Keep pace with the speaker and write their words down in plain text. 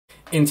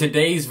In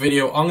today's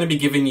video, I'm going to be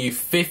giving you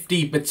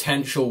 50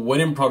 potential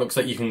winning products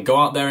that you can go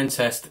out there and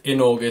test in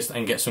August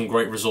and get some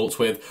great results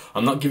with.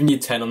 I'm not giving you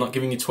 10, I'm not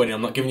giving you 20,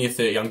 I'm not giving you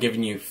 30, I'm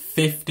giving you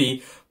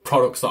 50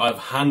 products that I've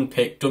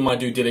handpicked, done my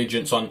due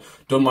diligence on,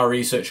 done my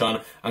research on.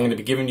 I'm going to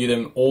be giving you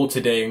them all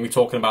today, and we're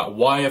talking about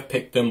why I've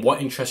picked them,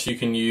 what interests you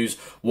can use,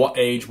 what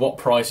age, what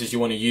prices you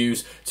want to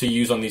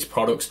use on these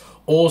products.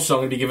 Also,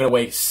 I'm going to be giving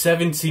away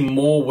 70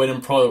 more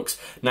winning products.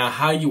 Now,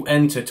 how you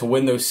enter to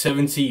win those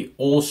 70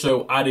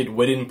 also added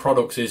winning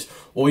products is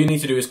all you need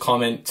to do is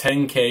comment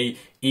 10K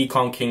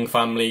ECOM King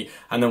family,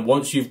 and then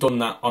once you've done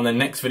that, on the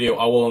next video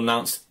I will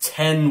announce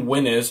 10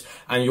 winners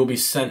and you'll be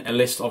sent a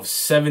list of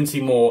 70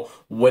 more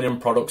winning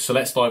products. So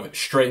let's dive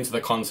straight into the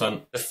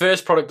content. The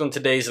first product on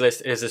today's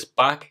list is this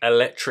back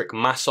electric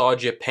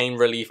massager pain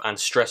relief and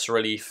stress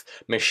relief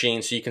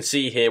machine. So you can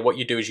see here what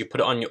you do is you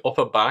put it on your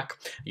upper back,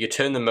 you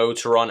turn the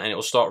motor on, and it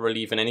will start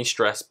relieving any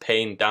stress,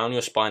 pain down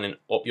your spine and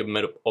up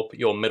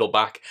your middle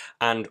back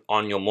and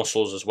on your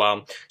muscles as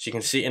well. So you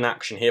can see it in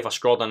action here. If I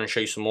scroll down and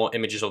show you some more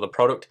images of the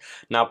product.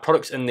 Now,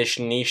 products in this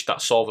niche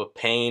that solve a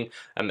pain,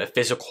 a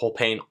physical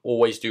pain,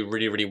 always do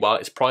really well.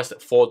 It's priced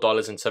at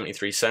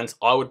 $4.73.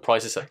 I would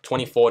price this at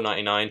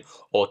 $24.99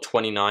 or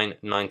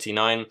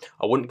 $29.99.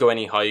 I wouldn't go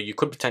any higher. You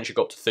could potentially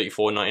go up to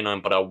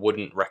 $34.99, but I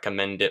wouldn't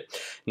recommend it.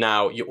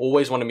 Now, you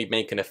always want to be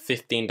making a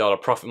 $15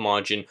 profit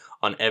margin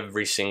on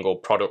every single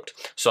product.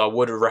 So I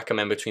would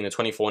recommend between the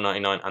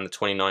 $24.99 and the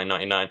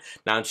 $29.99.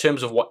 Now, in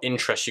terms of what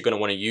interests you're going to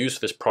want to use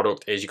for this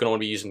product is you're going to want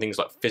to be using things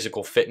like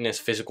physical fitness,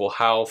 physical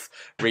health,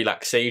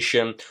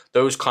 relaxation.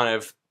 Those kind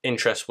of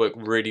interests work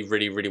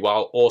really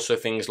well. Also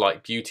things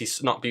like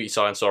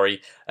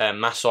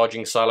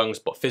massaging salons,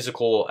 but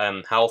physical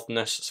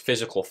healthness,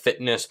 physical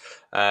fitness,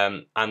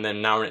 and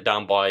then narrowing it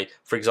down by,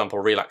 for example,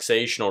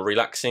 relaxation or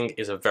relaxing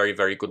is a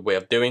very good way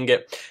of doing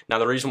it. Now,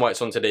 the reason why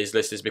it's on today's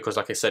list is because,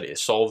 like I said, it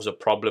solves a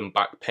problem: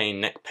 back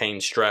pain, neck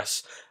pain,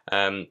 stress.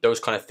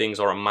 Those kind of things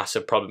are a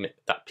massive problem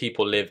that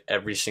people live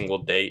every single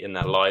day in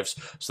their lives.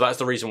 So that's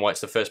the reason why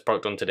it's the first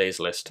product on today's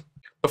list.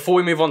 Before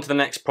we move on to the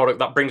next product,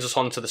 that brings us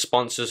on to the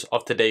sponsors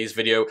of today's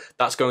video.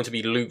 That's going to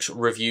be Luke's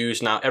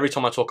Reviews. Now, every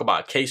time I talk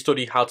about a case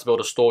study, how to build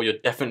a store, you're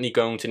definitely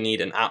going to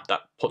need an app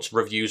that puts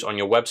reviews on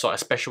your website,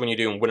 especially when you're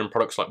doing winning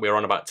products like we're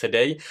on about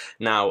today.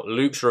 Now,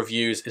 Luke's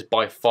Reviews is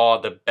by far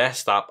the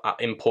best app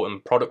at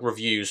importing product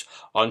reviews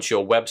onto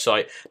your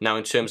website. Now,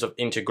 in terms of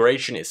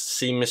integration, it's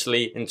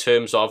seamlessly. In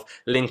terms of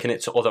linking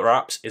it to other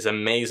apps, is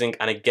amazing.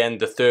 And again,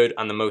 the third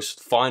and the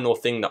most final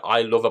thing that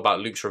I love about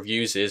Luke's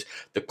Reviews is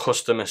the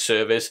customer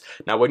service.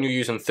 Now, when you're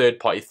using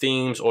third-party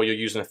themes or you're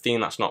using a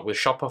theme that's not with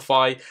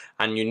Shopify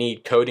and you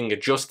need coding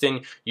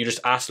adjusting, you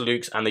just ask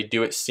Luke's and they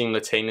do it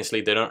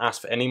simultaneously. They don't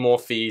ask for any more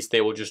fees.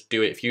 They will just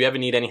do it. If you ever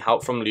need any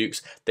help from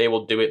Luke's, they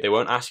will do it. They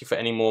won't ask you for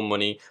any more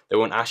money. They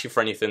won't ask you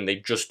for anything. They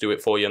just do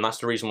it for you. And that's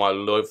the reason why I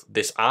love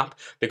this app,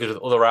 because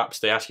with other apps,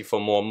 they ask you for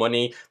more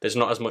money. There's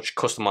not as much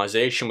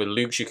customization. With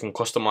Luke's, you can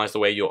customize the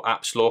way your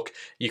apps look.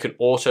 You can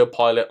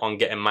autopilot on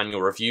getting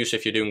manual reviews. So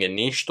if you're doing a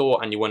niche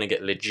store and you want to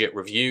get legit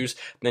reviews,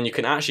 then you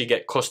can actually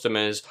get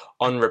customers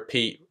on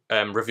repeat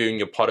reviewing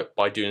your product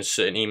by doing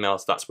certain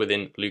emails. That's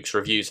within Luke's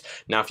Reviews.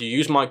 Now, if you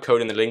use my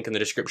code in the link in the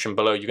description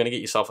below, you're going to get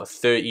yourself a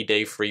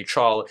 30-day free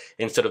trial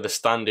instead of the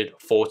standard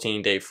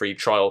 14-day free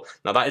trial.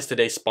 Now, that is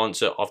today's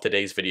sponsor of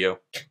today's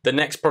video. The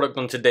next product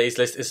on today's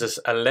list is this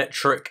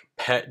electric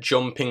pet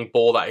jumping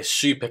ball that is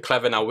super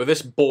clever. Now, with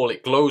this ball,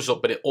 it glows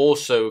up, but it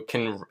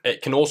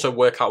can also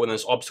work out when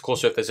there's obstacles.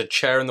 So if there's a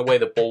chair in the way,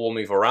 the ball will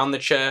move around the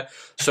chair.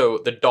 So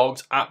the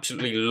dogs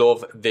absolutely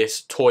love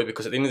this toy,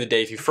 because at the end of the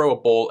day, if you throw a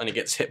ball and it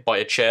gets hit by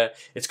a chair,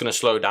 it's going to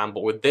slow down.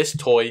 But with this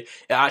toy,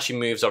 it actually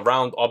moves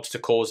around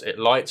obstacles, it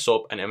lights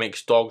up, and it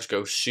makes dogs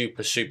go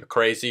super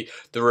crazy.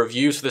 The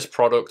reviews for this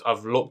product,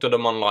 I've looked at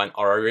them online,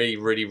 are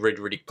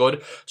really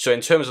good. So in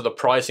terms of the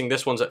pricing,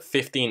 this one's at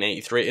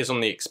 $15.83. It is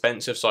on the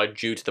expensive side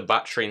due to the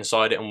battery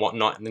inside it and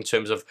whatnot. And in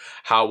terms of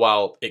how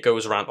well it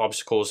goes around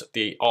obstacles,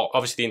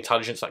 obviously the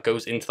intelligence that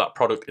goes into that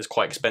product is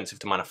quite expensive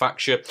to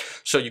manufacture.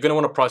 So you're going to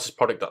want to price this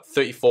product at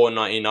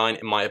 $34.99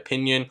 in my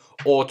opinion,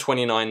 or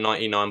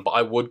 $29.99, but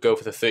I would go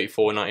for the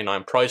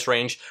 $34.99 price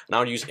range. And I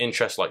would use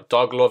interests like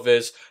dog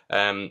lovers,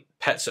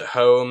 pets at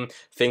home,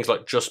 things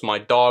like Just My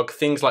Dog,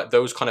 things like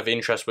those kind of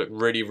interests work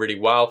really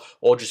well,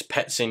 or just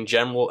pets in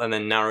general, and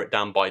then narrow it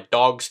down by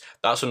dogs.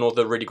 That's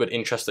another really good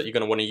interest that you're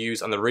going to want to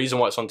use. And the reason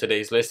why it's on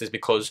today's list is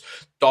because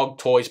dog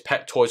toys,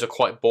 pet toys are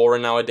quite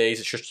boring nowadays.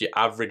 It's just your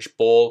average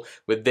ball.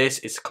 With this,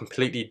 it's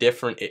completely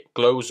different. It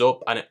glows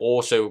up and it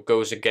also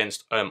goes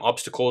against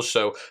obstacles.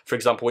 So for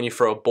example, when you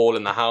throw a ball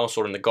in the house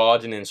or in the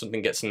garden and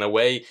something gets in the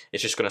way,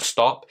 it's just going to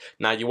stop.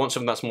 Now you want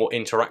something that's more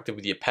interactive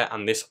with your pet,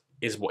 and this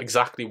is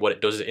exactly what it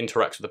does. It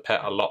interacts with the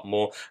pet a lot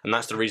more, and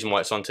that's the reason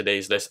why it's on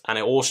today's list. And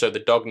it also, the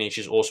dog niche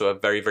is also a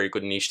very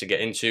good niche to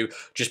get into,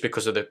 just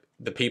because of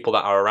the people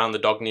that are around the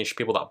dog niche.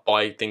 People that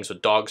buy things for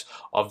dogs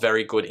are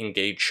very good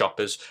engaged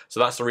shoppers.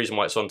 So that's the reason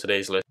why it's on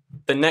today's list.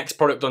 The next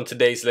product on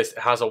today's list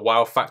has a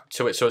wow factor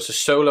to it. So it's a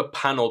solar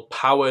panel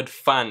powered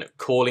fan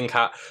cooling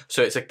hat.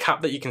 So it's a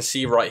cap that you can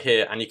see right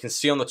here, and you can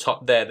see on the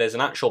top there's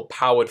an actual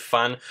powered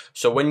fan.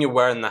 So when you're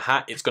wearing the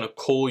hat, it's going to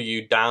cool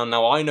you down.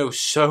 Now I know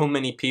so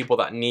many people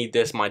that need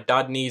this. My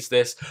dad needs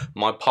this,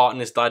 my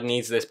partner's dad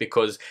needs this,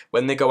 because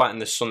when they go out in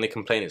the sun they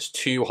complain it's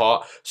too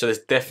hot. So there's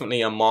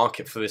definitely a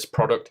market for this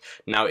product.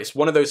 Now it's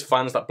one of those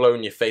fans that blow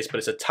in your face, but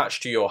it's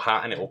attached to your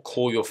hat and it will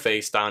cool your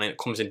face down, and it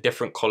comes in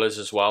different colors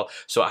as well.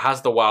 So it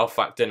has the wow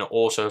factor and it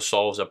also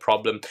solves a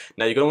problem.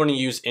 Now you're going to want to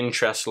use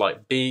interests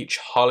like beach,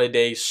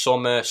 holiday,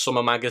 summer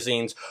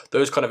magazines,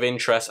 those kind of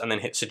interests, and then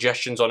hit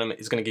suggestions on them.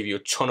 It's going to give you a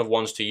ton of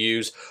ones to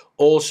use.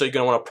 Also, you're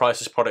going to want to price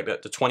this product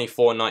at the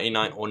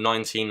 $24.99 or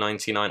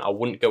 $19.99. I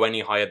wouldn't go any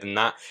higher than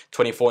that.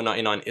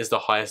 $24.99 is the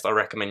highest I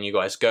recommend you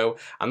guys go,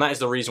 and that is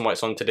the reason why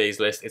it's on today's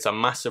list. It's a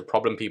massive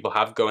problem people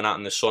have going out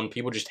in the sun.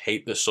 People just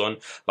hate the sun.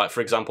 Like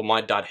for example,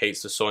 my dad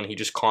hates the sun. He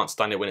just can't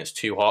stand it when it's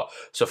too hot.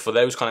 So for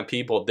those kind of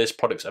people, this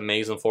product's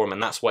amazing for them,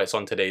 and that's why it's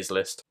on today's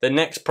list. The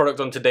next product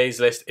on today's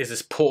list is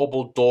this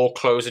portable door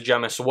closer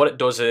jammer. So what it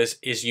does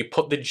is you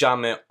put the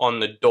jammer on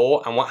the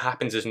door, and what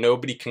happens is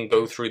nobody can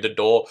go through the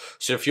door.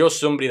 So if you're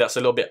somebody that's a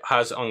little bit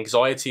has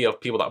anxiety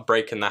of people that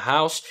break in the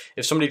house,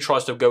 if somebody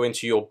tries to go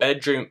into your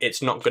bedroom,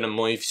 it's not going to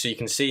move. So you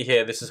can see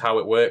here, this is how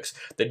it works.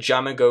 The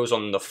jammer goes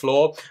on the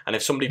floor, and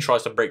if somebody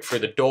tries to break through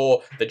the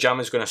door, the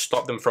jammer is going to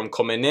stop them from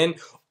coming in.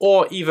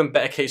 Or even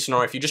better case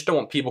scenario, if you just don't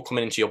want people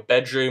coming into your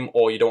bedroom,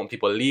 or you don't want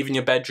people leaving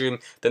your bedroom,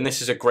 then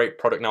this is a great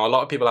product. Now a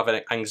lot of people have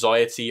an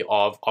anxiety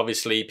of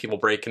obviously people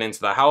breaking into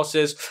their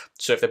houses.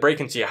 So if they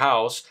break into your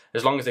house,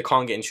 as long as they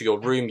can't get into your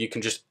room, you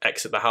can just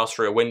exit the house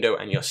through a window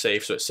and you're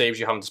safe. So it saves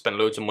you having to spend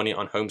loads of money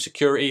on home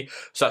security.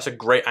 So that's a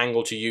great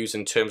angle to use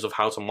in terms of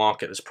how to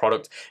market this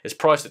product. It's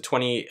priced at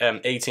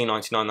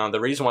 $18.99. Now the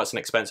reason why it's an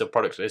expensive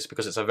product is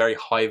because it's a very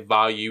high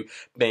value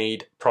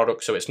made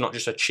product. So it's not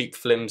just a cheap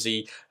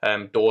flimsy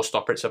door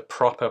stopper. It's a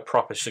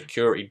proper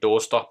security door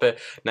stopper.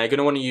 Now you're going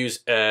to want to use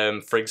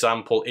for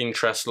example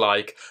interests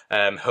like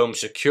home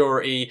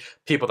security,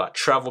 people that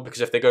travel,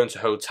 because if they go into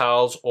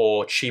hotels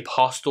or cheap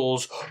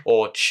hostels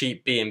or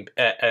cheap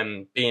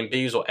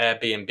B&Bs or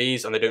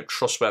Airbnbs and they don't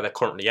trust where they're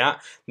currently at,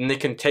 then they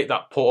can take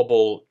that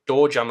portable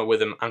door jammer with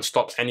them and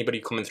stops anybody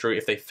coming through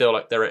if they feel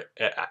like they're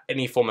at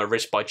any form of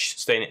risk by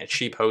staying at a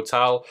cheap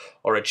hotel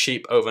or a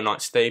cheap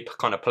overnight stay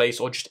kind of place,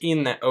 or just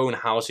in their own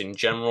house in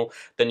general.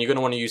 Then you're going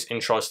to want to use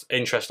interest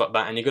like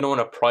that, and you're going to want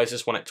to price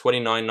this one at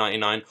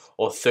 $29.99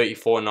 or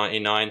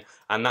 $34.99.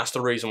 And that's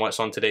the reason why it's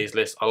on today's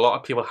list. A lot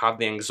of people have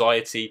the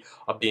anxiety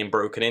of being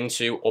broken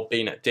into or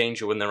being at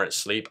danger when they're at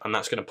sleep, and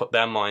that's going to put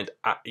their mind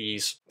at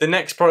ease. The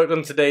next product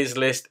on today's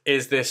list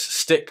is this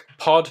stick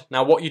pod.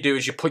 Now what you do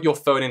is you put your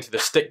phone into the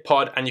stick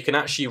pod, and you can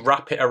actually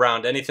wrap it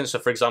around anything. So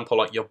for example,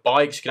 like your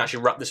bikes, you can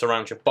actually wrap this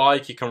around your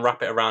bike. You can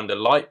wrap it around a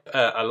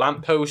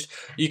lamp post.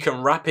 You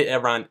can wrap it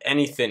around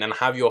anything and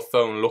have your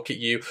phone look at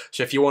you.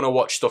 So if you want to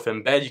watch stuff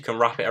in bed, you can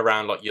wrap it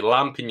around like your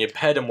lamp in your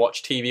bed and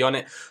watch TV on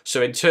it.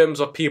 So in terms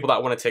of people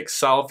that want to take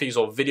selfies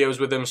or videos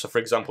with them, so for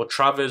example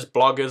travelers,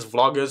 bloggers,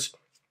 vloggers,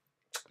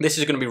 this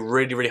is going to be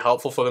really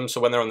helpful for them. So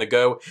when they're on the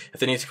go, if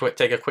they need to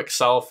take a quick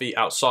selfie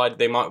outside,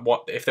 they might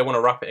want, if they want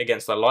to wrap it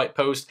against their light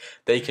post,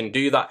 they can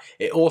do that.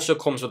 It also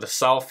comes with a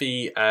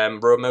selfie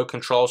remote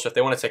control. So if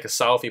they want to take a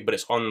selfie but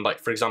it's on, like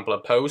for example, a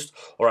post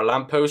or a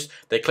lamp post,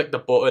 they click the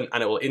button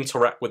and it will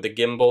interact with the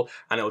gimbal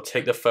and it will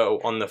take the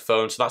photo on the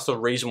phone. So that's the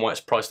reason why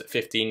it's priced at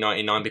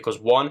 $15.99, because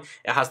one,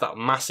 it has that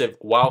massive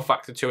wow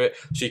factor to it,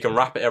 so you can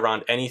wrap it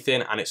around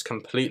anything and it's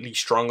completely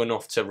strong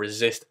enough to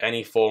resist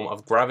any form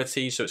of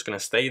gravity, so it's going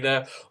to stay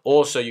there.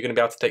 Also, you're going to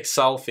be able to take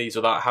selfies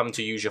without having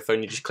to use your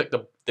phone. You just click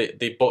the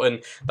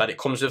button that it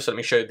comes with. So let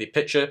me show you the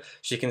picture.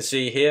 So you can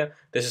see here,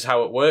 this is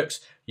how it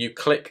works. You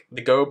click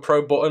the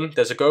GoPro button.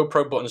 There's a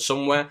GoPro button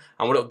somewhere,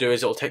 and what it'll do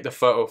is it'll take the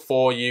photo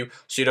for you,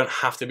 so you don't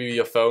have to be with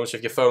your phone. So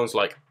if your phone's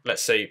like,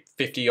 let's say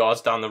 50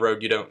 yards down the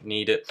road, you don't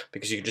need it,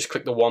 because you can just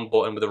click the one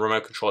button with the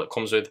remote control it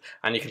comes with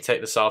and you can take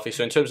the selfie.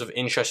 So in terms of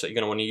interest that you're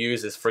going to want to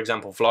use is, for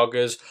example,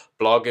 vloggers,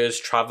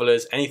 bloggers,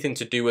 travelers, anything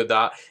to do with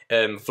that,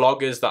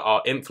 vloggers that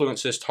are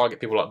influencers, target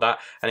people like that.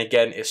 And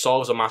again, it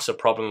solves a massive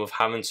problem of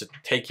having to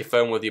take your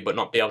phone with you but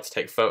not be able to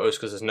take photos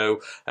because there's no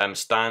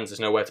stands, there's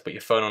nowhere to put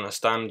your phone on a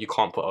stand, you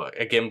can't put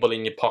a gimbal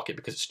in your pocket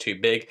because it's too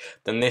big.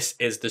 Then this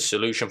is the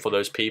solution for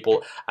those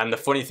people. And the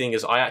funny thing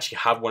is, I actually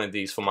have one of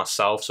these for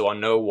myself, so I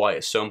know why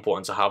it's so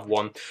important to have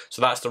one.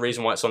 So that's the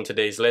reason why it's on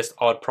today's list.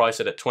 I'd price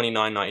it at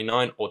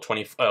 $29.99 or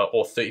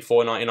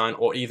 $34.99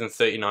 or even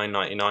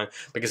 $39.99,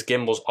 because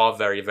gimbals are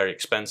very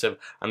expensive,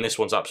 and this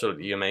one's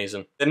absolutely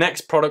amazing. The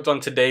next product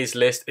on today's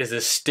list is a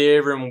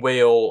steering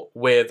wheel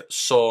with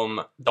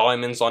some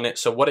diamonds on it.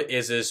 So what it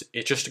is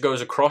it just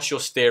goes across your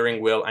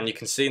steering wheel, and you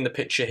can see in the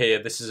picture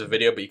here, this is a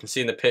video, but you can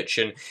see in the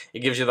picture, it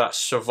gives you that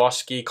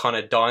Swarovski kind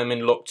of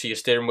diamond look to your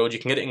steering wheel. You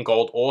can get it in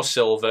gold or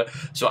silver,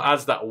 so it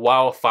adds that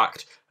wow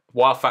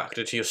wow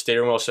factor to your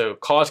steering wheel. So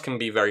cars can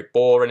be very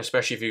boring,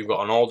 especially if you've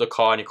got an older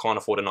car and you can't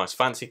afford a nice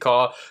fancy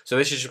car. So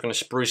this is just going to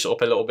spruce it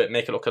up a little bit,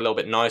 make it look a little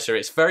bit nicer.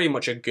 It's very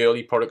much a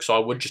girly product, so I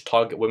would just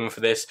target women for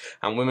this,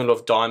 and women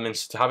love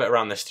diamonds. To have it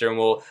around their steering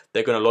wheel,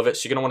 they're going to love it.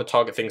 So you're going to want to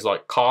target things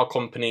like car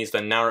companies,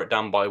 then narrow it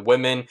down by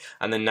women,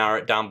 and then narrow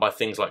it down by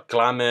things like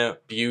glamour,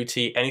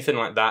 beauty, anything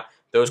like that.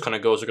 Those kind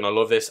of girls are going to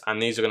love this, and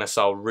these are going to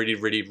sell really,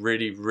 really,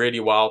 really, really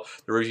well.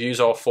 The reviews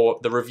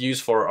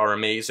for it are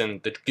amazing.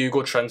 The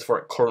Google trends for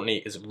it currently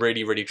is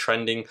really, really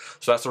trending.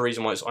 So that's the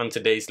reason why it's on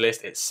today's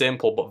list. It's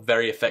simple but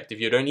very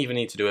effective. You don't even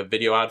need to do a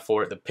video ad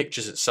for it. The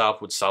pictures itself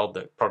would sell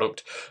the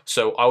product.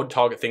 So I would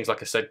target things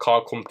like I said,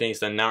 car companies,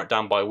 then narrow it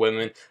down by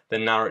women,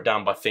 then narrow it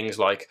down by things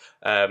like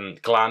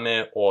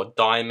glamour or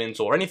diamonds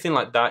or anything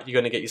like that.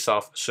 You're going to get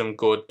yourself some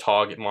good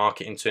target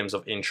market in terms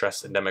of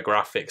interest and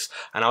demographics.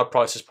 And I would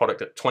price this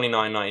product at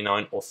 $29.99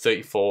 or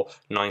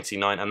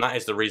 $34.99, and that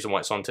is the reason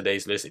why it's on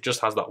today's list. It just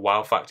has that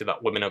wow factor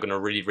that women are going to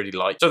really, really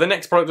like. So the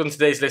next product on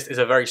today's list is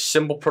a very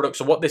simple product.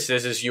 So what this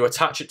is you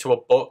attach it to a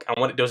book, and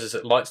what it does is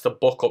it lights the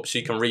book up so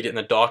you can read it in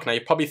the dark. Now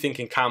you're probably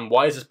thinking, Cam,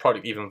 why is this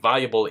product even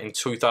valuable in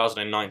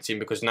 2019?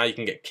 Because now you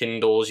can get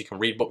Kindles, you can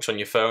read books on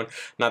your phone.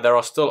 Now there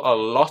are still a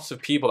lot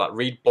of people that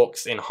read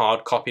books in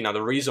hard copy. Now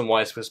the reason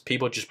why is because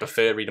people just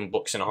prefer reading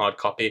books in hard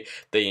copy.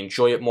 They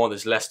enjoy it more,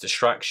 there's less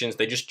distractions,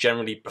 they just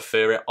generally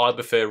prefer it. I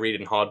prefer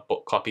reading hard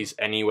book copies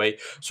anyway,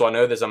 so I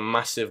know there's a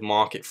massive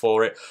market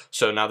for it.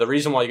 So now the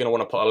reason why you're going to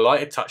want to put a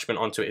light attachment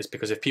onto it is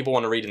because if people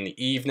want to read in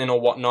the evening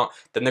or whatnot,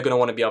 then they're going to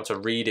want to be able to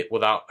read it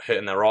without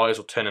hurting their eyes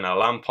or turning a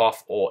lamp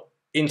off or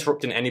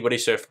interrupting anybody.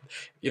 So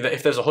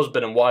if there's a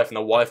husband and wife, and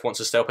the wife wants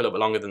to stay up a little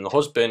bit longer than the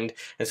husband,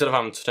 instead of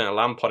having to turn a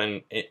lamp on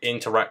and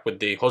interact with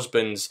the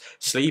husband's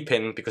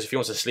sleeping, because if he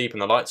wants to sleep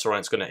and the lights are on,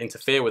 it's going to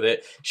interfere with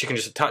it, she can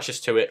just attach this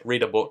to it,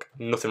 read a book,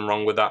 nothing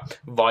wrong with that,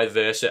 vice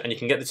versa. And you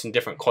can get this in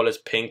different colors,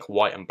 pink,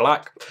 white and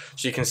black.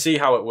 So you can see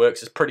how it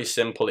works. It's pretty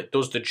simple, it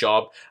does the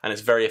job, and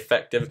it's very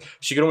effective.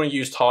 So you're going to want to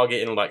use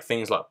targeting like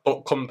things like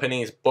book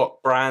companies, book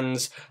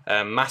brands,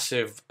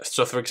 massive.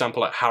 So for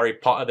example, like Harry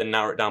Potter, then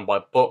narrow it down by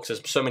books.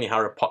 There's so many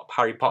Harry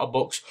Potter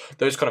books.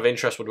 Those kind of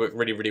interests would work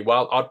really, really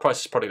well. I'd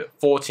price this product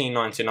at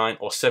 $14.99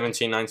 or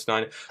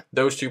 $17.99.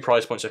 Those two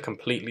price points are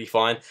completely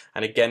fine,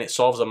 and again, it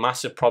solves a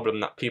massive problem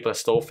that people are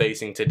still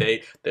facing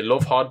today. They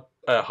love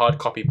hard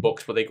copy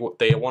books, but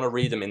they want to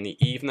read them in the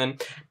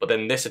evening, but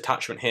then this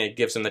attachment here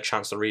gives them the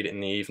chance to read it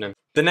in the evening.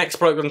 The next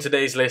product on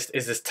today's list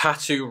is this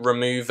tattoo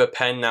remover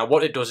pen. Now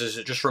what it does is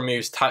it just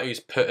removes tattoos,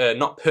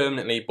 not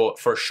permanently, but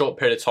for a short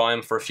period of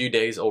time, for a few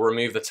days, it'll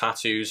remove the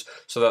tattoos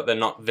so that they're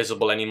not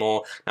visible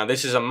anymore. Now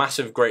this is a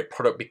massive great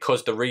product,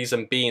 because the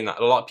reason being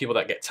that a lot of people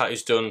that get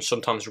tattoos done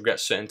sometimes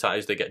regret certain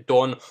tattoos they get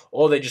done,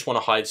 or they just want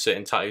to hide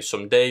certain tattoos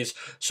some days.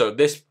 So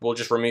this will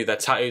just remove their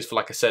tattoos for,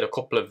 like I said, a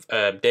couple of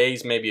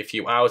days, maybe a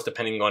few hours,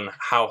 depending on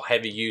how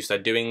heavy use they're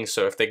doing.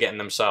 So if they're getting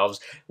themselves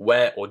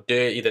wet or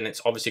dirty, then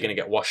it's obviously going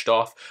to get washed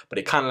off, but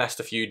it can last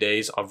a few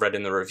days, I've read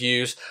in the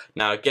reviews.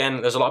 Now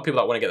again, there's a lot of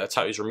people that want to get their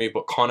tattoos removed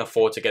but can't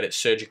afford to get it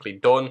surgically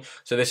done,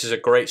 so this is a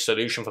great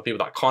solution for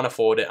people that can't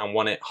afford it and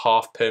want it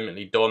half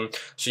permanently done.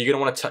 So you're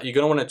going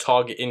to want to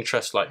target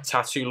interests like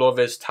tattoo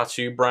lovers,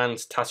 tattoo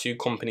brands, tattoo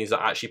companies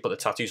that actually put the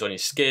tattoos on your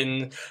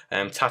skin,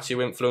 tattoo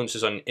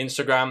influencers on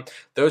Instagram.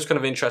 Those kind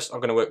of interests are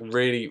going to work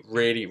really,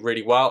 really,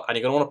 really well, and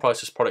you're going to want to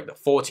price this product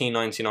at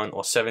 $14.99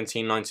 or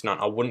 $17.99.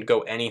 I wouldn't go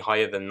any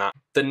higher than that.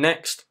 The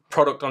next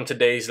product on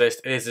today's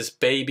list is this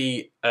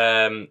baby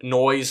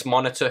noise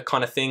monitor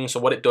kind of thing. So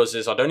what it does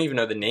is, I don't even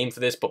know the name for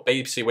this, but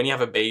basically when you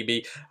have a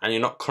baby and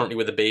you're not currently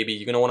with a baby,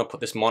 you're going to want to put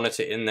this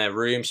monitor in their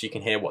room so you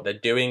can hear what they're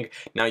doing.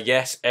 Now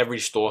yes, every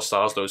store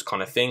sells those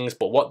kind of things,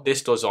 but what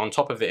this does on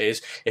top of it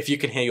is, if you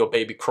can hear your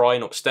baby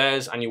crying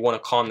upstairs and you want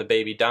to calm the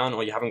baby down,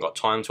 or you haven't got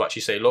time to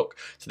actually say look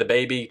to the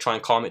baby, try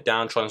and calm it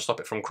down, try and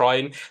stop it from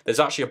crying, there's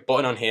actually a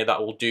button on here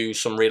that will do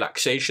some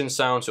relaxation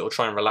sounds. So it will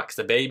try and relax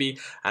the baby,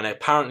 and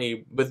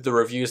apparently with the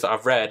reviews that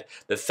I've read,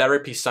 the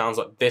therapy sounds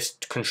that this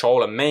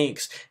controller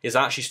makes is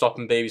actually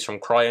stopping babies from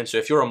crying. So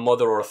if you're a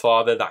mother or a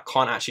father that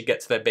can't actually get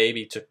to their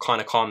baby to kind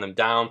of calm them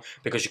down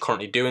because you're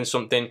currently doing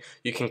something,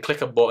 you can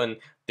click a button.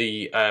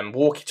 The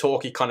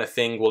walkie-talkie kind of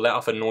thing will let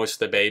off a noise to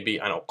the baby,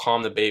 and it'll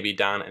calm the baby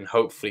down and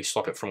hopefully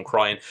stop it from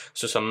crying.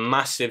 So it's a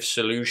massive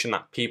solution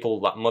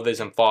that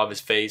mothers and fathers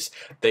face.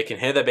 They can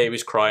hear their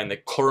babies crying,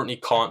 they currently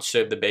can't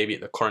serve the baby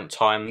at the current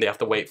time, they have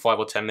to wait 5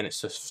 or 10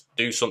 minutes to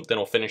do something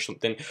or finish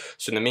something.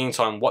 So in the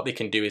meantime, what they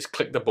can do is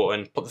click the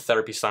button, put the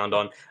therapy sound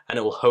on, and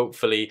it will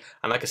hopefully,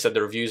 and like I said,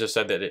 the reviews have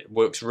said that it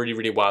works really,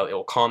 really well. It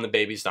will calm the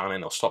babies down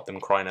and it'll stop them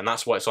crying, and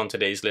that's why it's on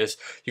today's list.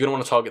 You're going to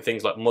want to target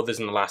things like mothers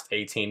in the last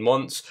 18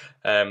 months,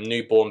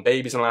 newborn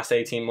babies in the last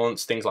 18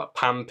 months, things like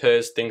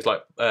Pampers, things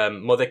like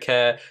mother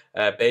care,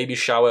 baby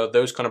shower.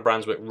 Those kind of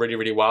brands work really,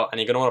 really well, and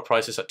you're going to want to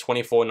price this at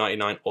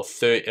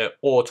 $24.99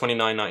 or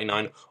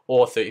 $29.99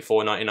 or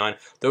 $34.99.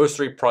 Those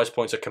three price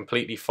points are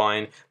completely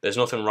fine. There's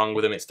nothing wrong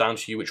with them. It's down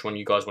to you which one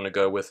you guys want to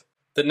go with.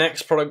 The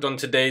next product on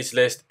today's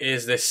list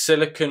is this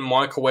silicone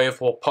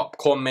microwavable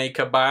popcorn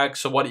maker bag.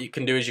 So what you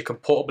can do is you can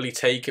portably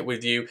take it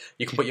with you.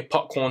 You can put your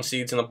popcorn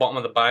seeds in the bottom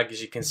of the bag,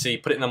 as you can see,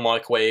 put it in the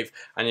microwave,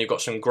 and you've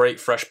got some great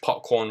fresh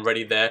popcorn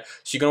ready there.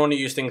 So you're going to want to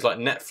use things like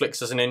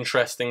Netflix as an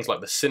interest, things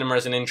like the cinema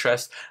as an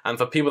interest, and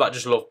for people that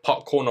just love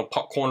popcorn or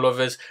popcorn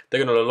lovers,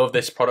 they're going to love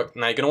this product.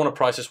 Now you're going to want to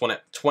price this one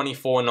at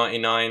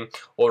 $24.99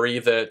 or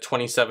either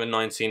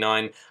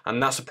 $27.99,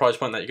 and that's the price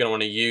point that you're going to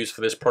want to use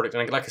for this product.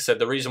 And like I said,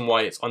 the reason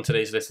why it's on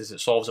today's list is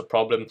it solves a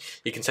problem.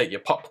 You can take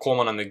your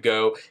popcorn on the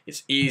go.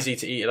 It's easy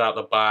to eat it out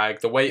of the bag.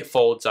 The way it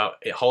folds out,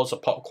 it holds the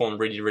popcorn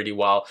really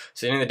well.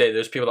 So at the end of the day,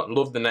 those people that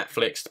love the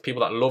Netflix, the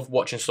people that love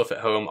watching stuff at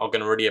home are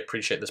going to really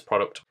appreciate this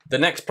product. The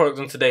next product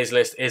on today's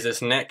list is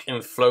this neck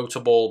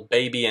inflatable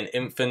baby and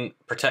infant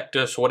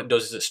protector. So what it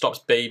does is it stops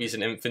babies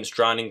and infants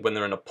drowning when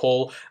they're in a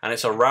pool, and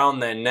it's around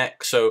their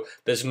neck, so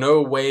there's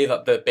no way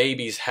that the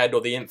baby's head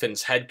or the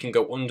infant's head can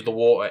go under the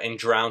water and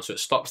drown, so it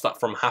stops that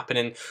from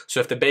happening. So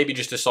if the baby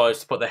just decides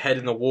to put their head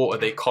in the water,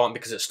 they can't,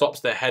 because it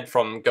stops their head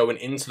from going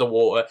into the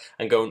water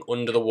and going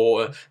under the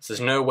water. So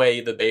there's no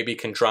way the baby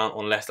can drown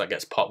unless that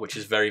gets popped, which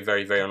is very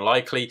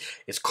unlikely.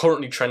 It's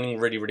currently trending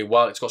really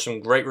well. It's got some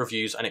great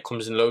reviews and it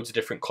comes in loads of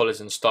different colors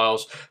and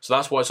styles. So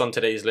that's why it's on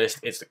today's list.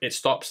 It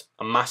stops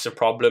a massive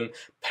problem.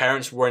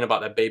 Parents worrying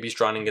about their babies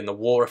drowning in the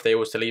water if they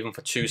was to leave them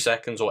for 2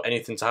 seconds or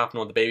anything to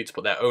happen, or the baby to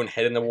put their own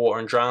head in the water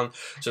and drown.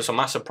 So it's a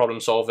massive problem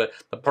solver.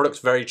 The product's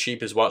very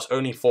cheap as well. It's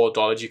only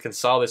 $4. You can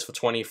sell this for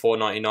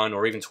 $24.99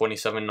 or even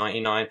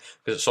 $27.99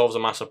 because it solves a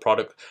massive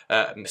product.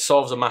 It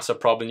solves a massive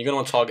problem. You're going to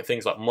want to target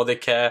things like mother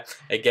care,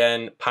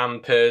 again,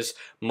 Pampers,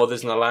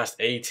 mothers in the last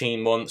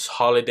 18 months,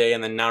 holiday,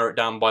 and then narrow it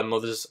down by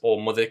mothers or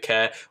mother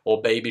care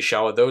or baby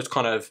shower. Those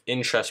kind of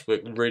interests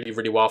work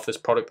really well for this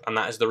product, and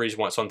that is the reason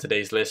why it's on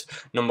today's list.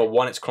 Number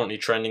one, it's currently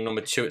trending. Number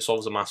two, it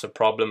solves a massive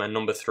problem, and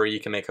number three, you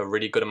can make a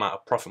really good amount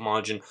of profit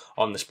margin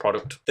on this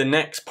product. The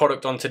next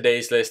product on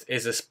today's list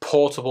is this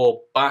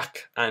portable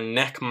back and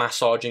neck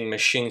massaging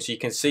machine. So you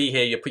can see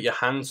here, you put your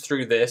hands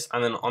through this,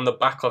 and then on the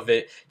back of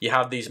it you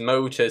have these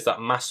motors that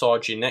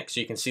massage your neck. So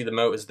you can see the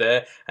motors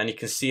there, and you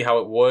can see how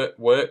it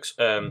works.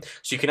 So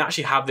you can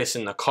actually have this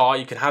in the car,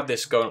 you can have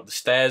this going up the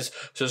stairs.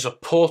 So it's a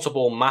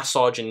portable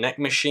massaging neck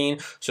machine.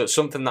 So it's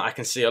something that I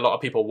can see a lot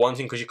of people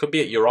wanting, because you could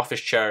be at your office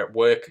chair at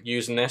work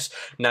using this.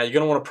 Now you're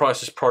going to want to price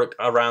this product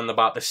around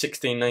about the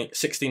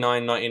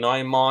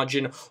 $69.99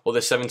 margin or the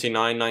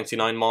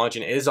 $79.99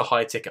 margin. It is a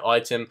high ticket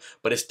item,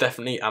 but it's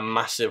definitely a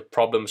massive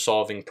problem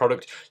solving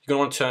product. You're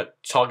going to want to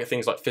target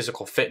things like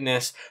physical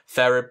fitness,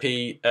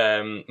 therapy,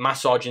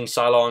 massaging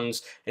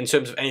salons, in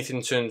terms of anything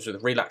in terms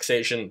of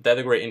relaxation. They're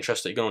the great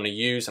interests that you're going to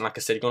use, and like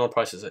I said, you're going to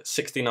price it at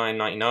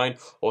 $69.99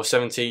 or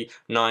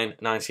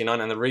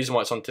 $79.99. And the reason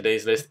why it's on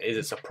today's list is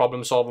it's a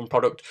problem solving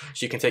product.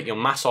 So you can take your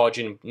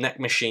massaging neck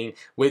machine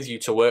with you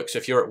to work. So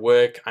if you're at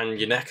work and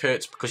your neck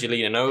hurts because you're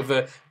leaning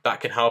over,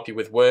 that can help you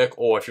with work.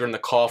 Or if you're in the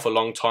car for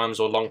long times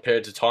or long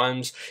periods of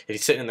times, if you're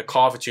sitting in the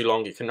car for too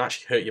long, it can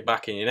actually hurt your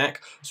back and your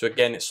neck. So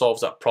again, it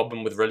solves that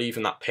problem with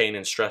relieving that pain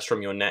and stress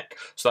from your neck.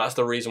 So that's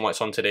the reason why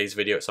it's on today's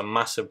video. It's a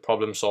massive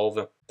problem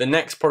solver. The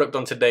next product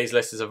on today's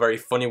list is a very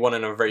funny one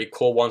and a very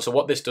cool one. So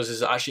what this does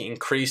is it actually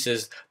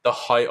increases the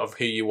height of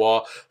who you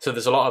are. So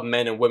there's a lot of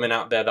men and women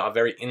out there that are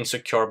very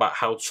insecure about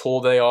how tall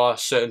they are.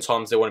 Certain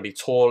times they want to be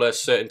taller,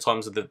 certain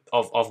times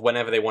of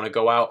whenever they want to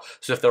go out.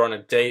 So if they're on a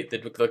date,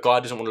 the guy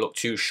doesn't want to look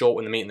too short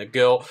when they're meeting the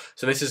girl.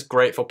 So this is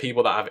great for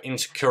people that have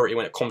insecurity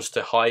when it comes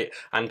to height.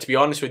 And to be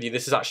honest with you,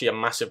 this is actually a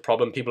massive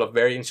problem. People are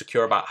very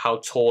insecure about how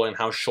tall and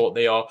how short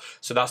they are.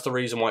 So that's the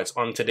reason why it's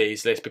on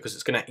today's list, because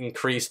it's going to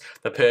increase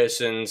the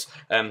person's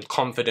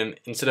confidence.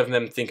 Instead of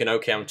them thinking,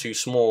 okay, I'm too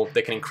small,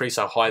 they can increase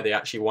how high they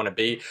actually want to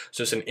be.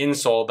 So it's an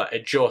insole that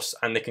adjusts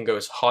and they can go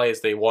as high as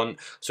they want.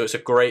 So it's a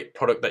great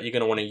product that you're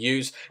going to want to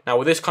use. Now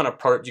with this kind of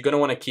product, you're going to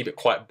want to keep it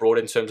quite broad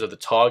in terms of the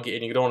target,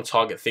 and you're going to want to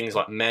target things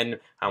like men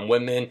and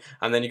women,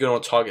 and then you're going to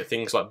want to target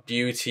things like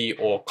beauty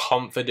or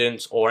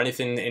confidence or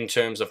anything in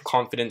terms of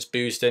confidence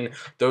boosting.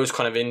 Those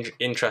kind of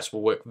interests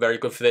will work very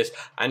good for this,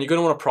 and you're going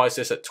to want to price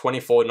this at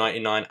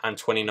 $24.99 and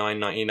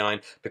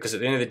 $29.99, because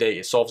at the end of the day,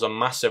 it solves a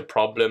massive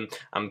problem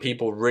and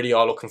people really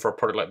are looking for a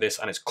product like this,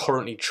 and it's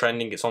currently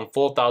trending. It's on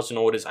 4,000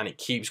 orders and it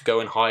keeps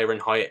going higher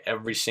and higher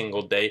every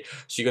single day.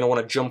 So you're going to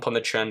want to jump on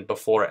the trend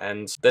before it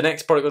ends. The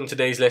next product on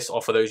today's list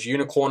are for those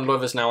unicorn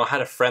lovers. Now I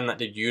had a friend that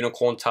did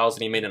unicorn towels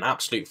and he made an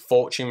absolute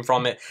fortune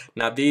from it.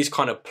 Now these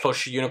kind of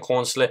plush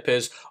unicorn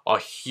slippers are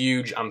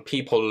huge and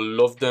people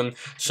love them.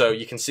 So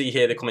you can see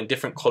here they come in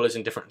different colors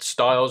and different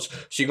styles.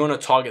 So you're going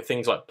to target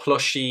things like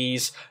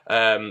plushies.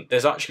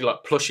 There's actually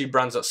like plushie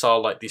brands that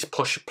sell like these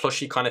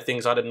plushy kind of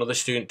things. I had another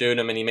student doing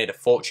them and he made a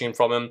fortune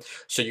from them.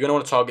 So you're going to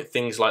want to target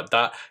things like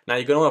that. Now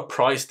you're going to want to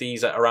price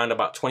these at around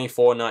about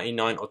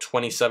 $24.99 or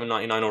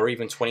 $27.99 or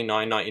even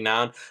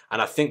 $29.99,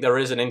 and I think there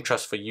is an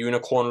interest for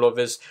unicorn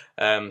lovers.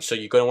 So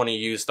you're going to want to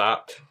use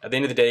that. At the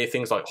end of the day,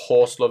 things like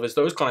horse lovers,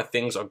 those kind of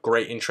things are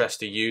great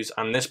interest to use.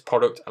 And this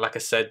product, like I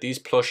said, these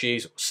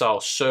plushies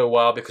sell so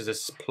well because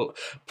it's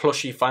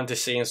plushy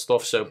fantasy and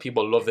stuff. So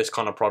people love this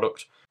kind of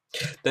product.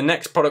 The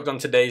next product on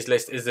today's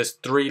list is this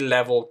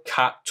 3-level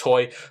cat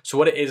toy. So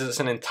what it is, it's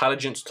an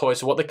intelligence toy.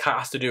 So what the cat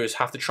has to do is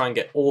have to try and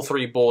get all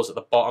 3 balls at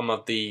the bottom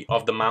of the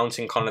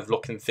mountain kind of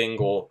looking thing,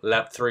 or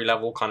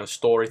 3-level kind of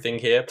story thing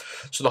here.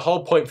 So the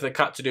whole point for the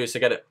cat to do is to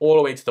get it all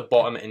the way to the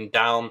bottom and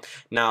down.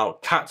 Now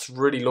cats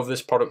really love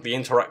this product. The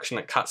interaction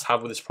that cats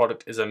have with this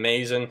product is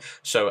amazing.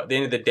 So at the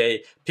end of the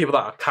day, people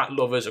that are cat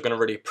lovers are going to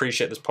really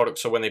appreciate this product.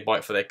 So when they buy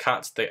it for their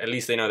cats, at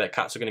least they know their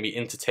cats are going to be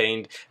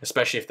entertained,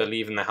 especially if they're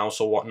leaving the house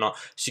or whatnot.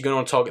 So you're going to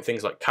want to target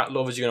things like cat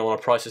lovers. You're going to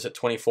want to price this at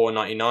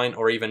 $24.99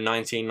 or even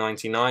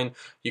 $19.99.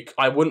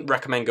 I wouldn't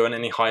recommend going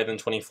any higher than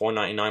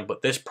 $24.99,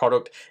 but this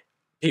product,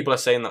 people are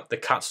saying that the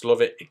cats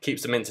love it. It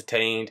keeps them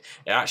entertained.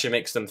 It actually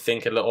makes them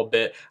think a little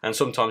bit, and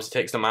sometimes it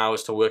takes them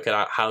hours to work it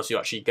out how to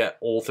actually get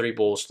all 3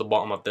 balls to the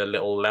bottom of the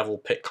little level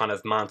pick kind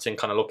of mountain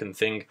kind of looking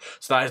thing.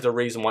 So that is the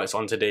reason why it's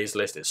on today's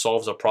list. It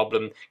solves a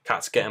problem,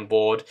 cats getting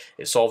bored.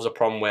 It solves a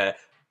problem where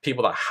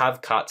people that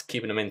have cats,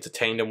 keeping them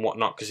entertained and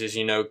whatnot, because as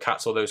you know,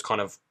 cats are those kind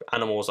of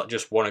animals that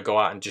just want to go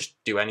out and just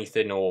do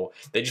anything, or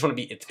they just want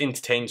to be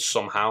entertained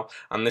somehow,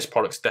 and this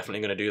product's definitely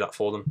going to do that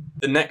for them.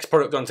 The next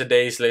product on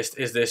today's list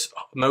is this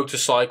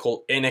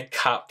motorcycle inner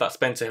cap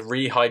that's meant to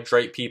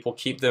rehydrate people,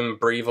 keep them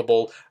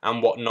breathable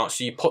and whatnot.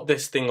 So you put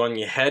this thing on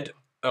your head,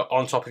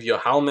 on top of your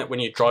helmet when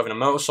you're driving a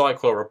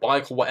motorcycle or a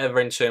bike or whatever,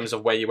 in terms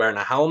of where you're wearing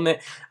a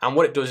helmet. And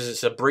what it does is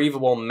it's a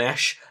breathable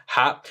mesh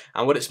hat,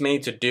 and what it's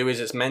made to do is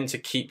it's meant to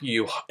keep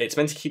you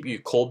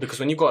cool, because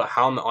when you've got a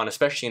helmet on,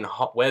 especially in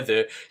hot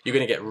weather, you're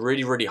going to get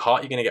really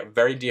hot. You're going to get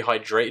very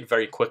dehydrated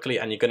very quickly,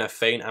 and you're going to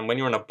faint. And when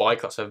you're on a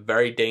bike, that's a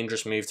very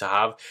dangerous move to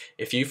have.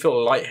 If you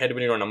feel lightheaded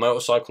when you're on a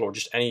motorcycle or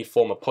just any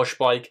form of push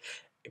bike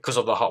because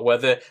of the hot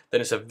weather, then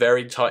it's a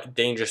very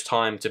dangerous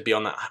time to be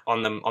on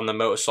the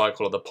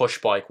motorcycle or the push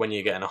bike when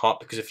you're getting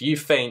hot, because if you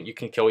faint, you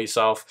can kill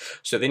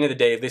yourself. So at the end of the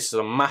day, this is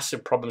a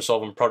massive problem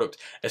solving product,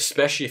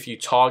 especially if you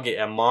target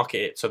and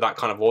market it to that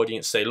kind of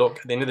audience. Say, look,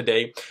 at the end of the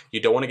day, you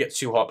don't want to get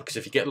too hot, because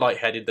if you get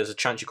lightheaded, there's a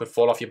chance you could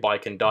fall off your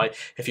bike and die.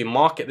 If you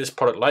market this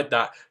product like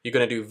that, you're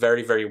going to do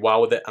very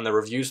well with it, and the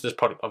reviews of this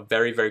product are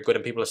very good,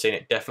 and people are saying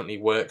it definitely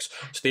works.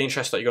 So the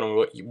interest that you're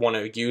going to want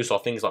to use are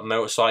things like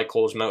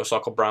motorcycles,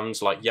 motorcycle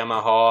brands like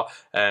Yamaha,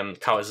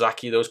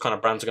 Kawasaki. Those kind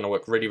of brands are going to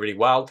work really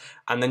well.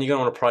 And then you're going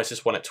to want to price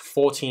this one at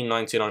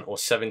 $14.99 or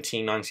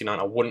 $17.99.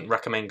 I wouldn't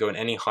recommend going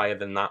any higher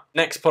than that.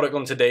 Next product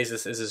on today's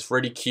list is this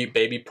really cute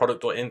baby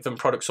product or infant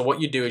product. So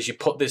what you do is you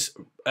put this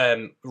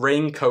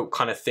raincoat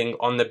kind of thing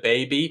on the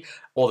baby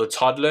or the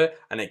toddler,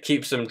 and it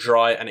keeps them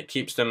dry, and it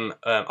keeps them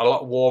a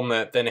lot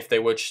warmer than if they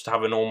were just to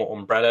have a normal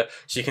umbrella.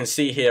 So you can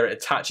see here it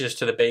attaches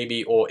to the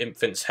baby or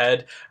infant's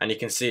head, and you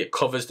can see it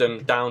covers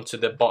them down to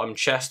the bottom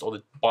chest or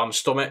the bottom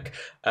stomach,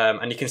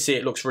 and you can see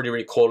it looks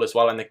really cool as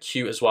well, and they're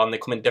cute as well, and they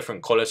come in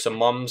different colors. So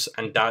moms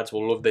and dads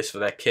will love this for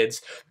their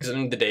kids, because at the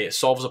end of the day, it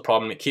solves a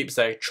problem. It keeps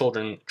their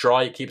children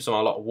dry, it keeps them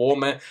a lot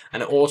warmer,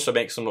 and it also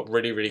makes them look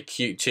really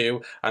cute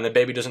too. And the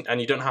baby doesn't,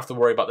 and you don't have to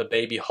worry about the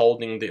baby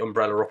holding the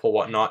umbrella up or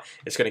whatnot.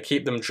 It's going to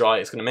keep them dry,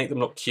 it's going to make them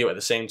look cute at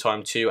the same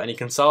time too. And you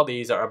can sell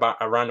these at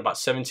around about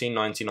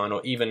 $17.99 or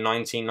even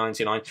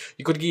 $19.99.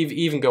 You could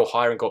even go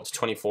higher and go up to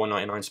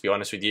 $24.99, to be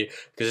honest with you,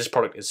 because this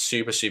product is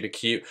super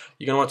cute.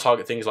 You're going to want to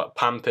target things like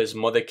Pampers,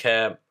 mother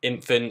care,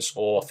 infants,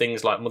 or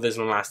things like mothers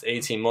in the last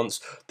 18 months.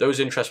 Those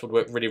interests would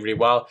work really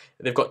well.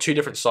 They've got 2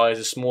 different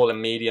sizes, small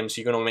and medium, so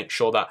you're going to make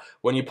sure that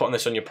when you put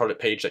this on your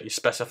product page that you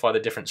specify the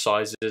different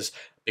sizes,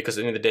 because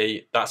at the end of the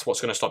day, that's what's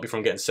going to stop you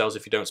from getting sales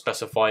if you don't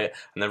specify it.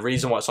 And the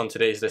reason why it's on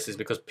today's list is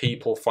because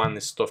people find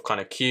this stuff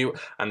kind of cute,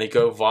 and they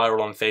go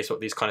viral on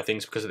Facebook, these kind of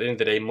things, because at the end of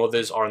the day,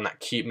 mothers are in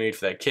that cute mood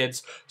for their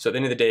kids. So at the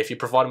end of the day, if you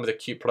provide them with a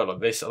cute product like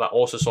this, that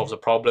also solves a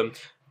problem,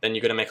 then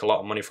you're going to make a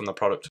lot of money from the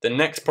product. The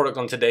next product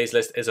on today's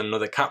list is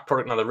another cat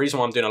product. Now the reason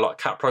why I'm doing a lot of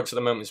cat products at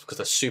the moment is because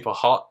they're super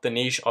hot. The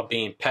niche of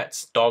being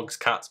pets, dogs,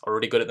 cats are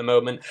really good at the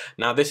moment.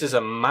 Now this is a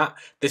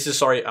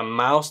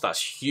mouse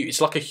that's huge.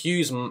 It's like a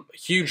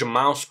huge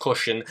mouse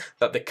cushion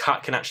that the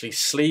cat can actually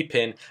sleep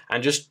in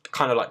and just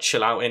kind of like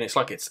chill out in. It's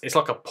like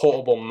a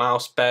portable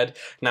mouse bed.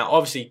 Now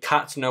obviously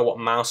cats know what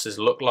mouses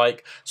look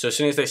like, so as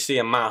soon as they see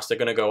a mouse, they're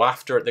going to go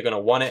after it, they're going to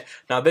want it.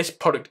 Now this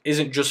product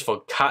isn't just for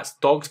cats,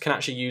 dogs can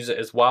actually use it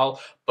as well,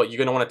 but you're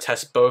going to want to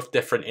test both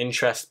different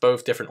interests,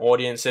 both different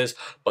audiences.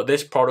 But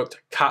this product,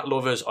 cat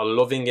lovers are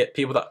loving it.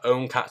 People that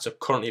own cats are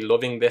currently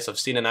loving this. I've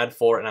seen an ad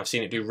for it and I've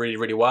seen it do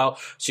really well.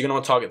 So you're going to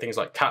want to target things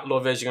like cat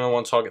lovers, you're going to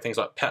want to target things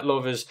like pet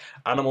lovers,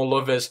 animal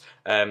lovers,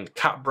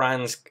 cat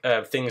brands,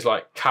 things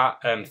like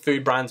cat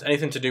food brands,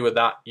 anything to do with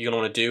that you're going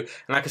to want to do.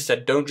 And like I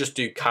said, don't just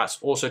do cats,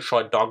 also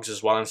try dogs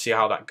as well and see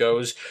how that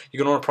goes. You're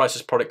going to want to price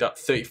this product at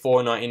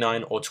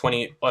 $34.99 or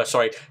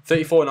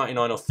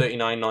 $34.99 or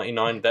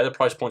 $39.99. They're the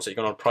price points that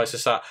you're going to price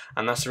this at,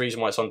 and that's the reason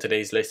why it's on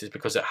today's list, is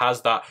because it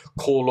has that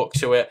cool look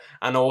to it,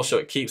 and also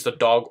it keeps the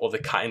dog or the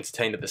cat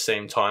entertained at the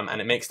same time,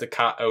 and it makes the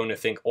cat owner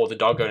think, or the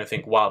dog owner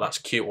think, wow, that's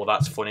cute or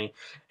that's funny.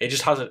 It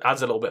just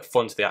adds a little bit of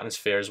fun to the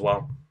atmosphere as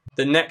well.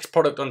 The next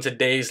product on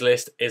today's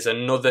list is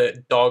another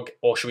dog,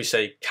 or should we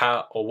say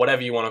cat, or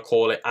whatever you want to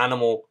call it,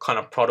 animal kind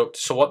of product.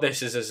 So what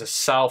this is a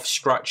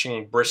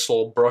self-scratching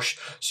bristle brush.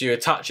 So you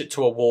attach it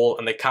to a wall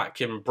and the cat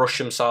can brush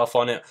himself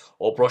on it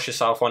or brush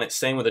herself on it.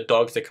 Same with the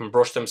dogs, they can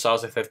brush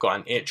themselves if they've got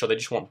an itch or they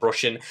just want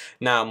brushing.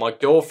 Now, my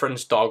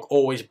girlfriend's dog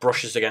always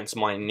brushes against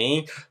my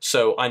knee,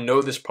 so I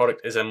know this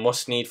product is a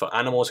must-need for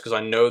animals because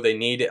I know they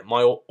need it.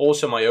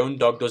 Also, my own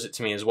dog does it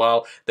to me as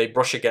well. They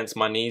brush against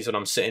my knees when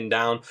I'm sitting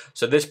down.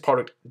 So this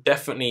product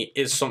definitely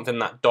is something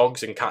that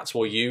dogs and cats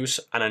will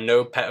use, and I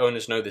know pet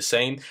owners know the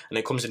same, and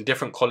it comes in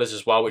different colors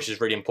as well, which is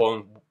really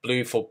important.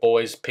 Blue for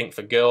boys, pink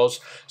for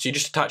girls. So you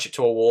just attach it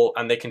to a wall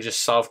and they can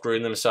just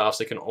self-groom themselves.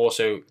 They can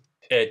also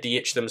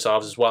de-itch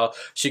themselves as well.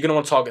 So you're going to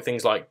want to target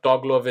things like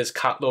dog lovers,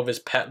 cat lovers,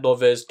 pet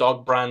lovers,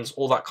 dog brands,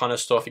 all that kind of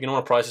stuff. You're going to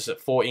want to price this at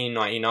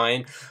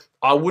 $14.99.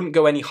 I wouldn't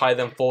go any higher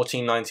than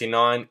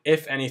 $14.99.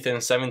 If anything,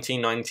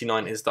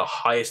 $17.99 is the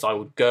highest I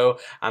would go,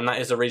 and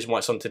that is the reason why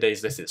it's on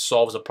today's list. It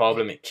solves a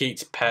problem. It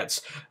keeps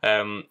pets.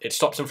 It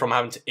stops them from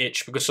having to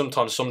itch, because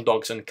sometimes some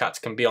dogs and cats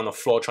can be on the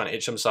floor trying to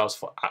itch themselves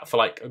for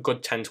like a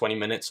good 10-20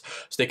 minutes.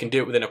 So they can do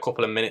it within a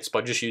couple of minutes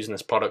by just using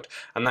this product,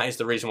 and that is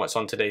the reason why it's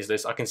on today's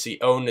list. I can see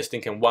owners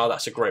thinking, wow,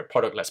 that's a great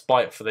product. Let's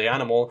buy it for the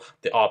animal,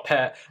 our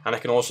pet, and I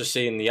can also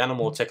see in the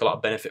animal take a lot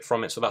of benefit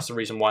from it. So that's the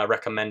reason why I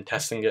recommend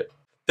testing it.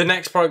 The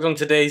next product on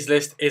today's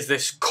list is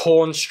this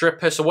corn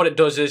stripper. So what it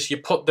does is you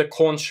put the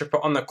corn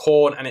stripper on the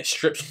corn and it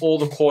strips all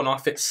the corn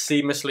off it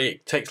seamlessly.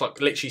 It takes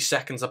like literally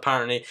seconds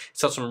apparently.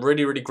 It's had some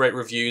really, really great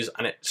reviews,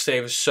 and it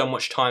saves so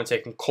much time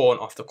taking corn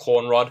off the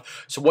corn rod.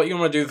 So what you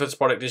want to do with this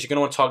product is you're going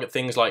to want to target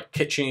things like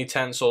kitchen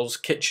utensils,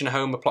 kitchen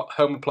home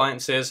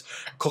appliances,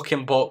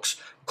 cooking books,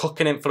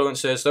 cooking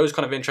influencers. Those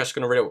kind of interests are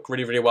going to work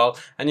really, really well,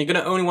 and you're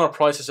going to only want to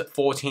price this at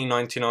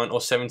 $14.99 or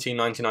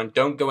 $17.99.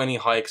 Don't go any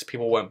higher because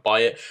people won't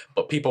buy it,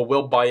 but people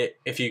will buy it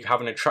if you have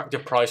an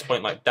attractive price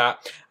point like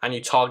that and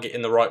you target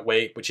in the right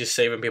way, which is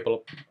saving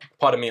people,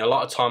 pardon me, a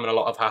lot of time and a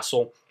lot of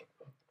hassle.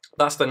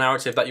 That's the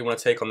narrative that you want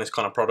to take on this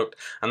kind of product,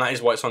 and that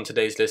is why it's on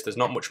today's list. There's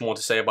not much more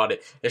to say about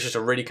it. It's just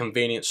a really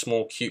convenient,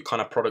 small, cute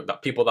kind of product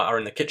that people that are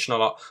in the kitchen a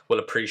lot will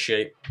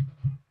appreciate.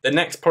 The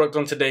next product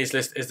on today's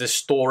list is this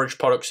storage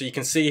product. So you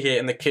can see here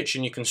in the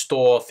kitchen, you can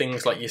store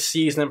things like your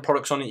seasoning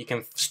products on it. You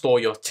can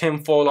store your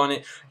tin foil on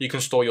it. You can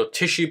store your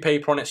tissue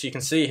paper on it. So you can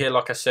see here,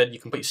 like I said,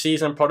 you can put your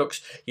seasoning products,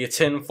 your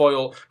tin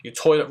foil, your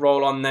toilet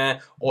roll on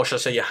there, or should I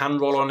say your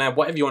hand roll on there,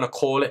 whatever you want to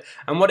call it.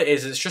 And what it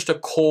is, it's just a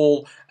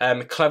cool,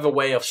 clever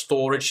way of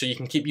storage. So you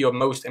can keep your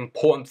most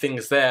important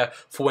things there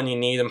for when you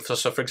need them.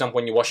 So for example,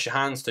 when you wash your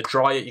hands, to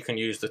dry it, you can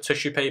use the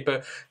tissue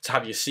paper. To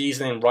have your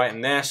seasoning right in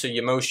there, so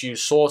your most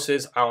used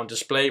sauces are on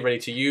display, ready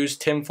to use.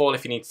 Tinfoil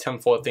if you need to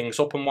tinfoil things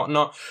up and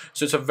whatnot.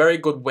 So it's a very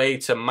good way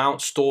to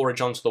mount storage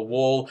onto the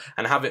wall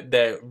and have it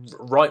there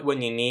right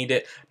when you need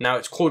it. Now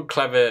it's called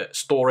clever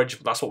storage,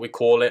 that's what we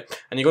call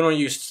it, and you're going to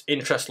use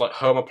interests like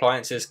home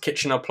appliances,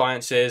 kitchen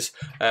appliances,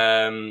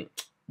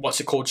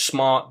 what's it called,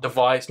 smart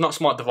appliances,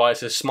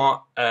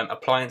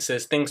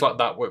 things like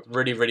that work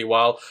really, really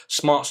well.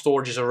 Smart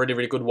storage is a really,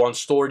 really good one.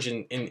 Storage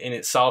in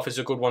itself is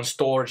a good one.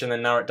 Storage and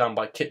then narrow it down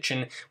by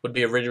kitchen would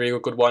be a really, really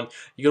good one.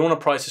 You're going to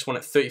want to price this one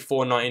at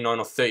 $34.99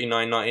 or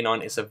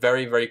 $39.99. It's a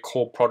very, very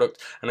cool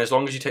product, and as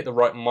long as you take the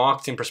right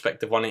marketing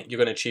perspective on it, you're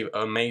going to achieve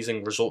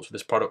amazing results with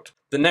this product.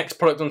 The next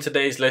product on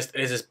today's list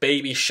is this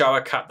baby shower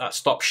cap that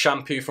stops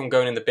shampoo from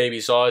going in the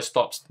baby's eyes,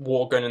 stops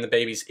water going in the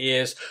baby's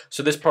ears.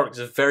 So this product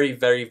is very,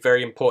 very,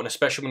 very important,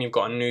 especially when you've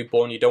got a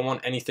newborn. You don't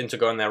want anything to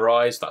go in their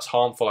eyes that's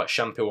harmful, like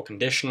shampoo or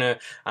conditioner,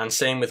 and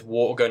same with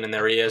water going in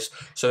their ears.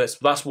 So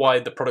that's why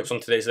the product's on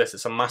today's list.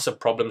 It's a massive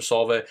problem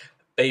solver.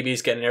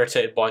 Babies getting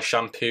irritated by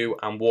shampoo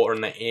and water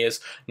in their ears.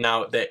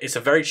 Now, it's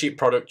a very cheap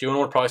product. You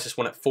want to price this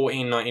one at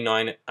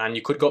 $14.99, and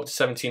you could go up to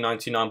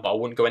 $17.99, but I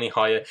wouldn't go any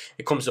higher.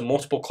 It comes in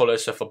multiple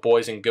colors, so for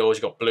boys and girls,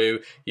 you've got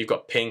blue, you've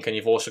got pink, and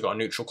you've also got a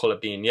neutral color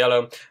being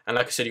yellow. And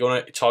like I said, you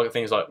want to target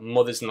things like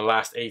mothers in the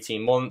last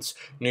 18 months,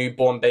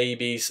 newborn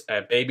babies,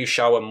 baby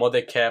shower,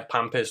 mother care,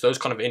 Pampers. Those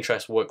kind of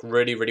interests work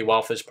really, really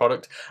well for this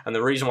product. And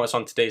the reason why it's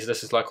on today's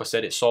list is, like I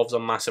said, it solves a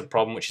massive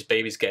problem, which is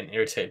babies getting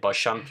irritated by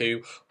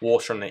shampoo,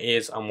 water in their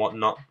ears, and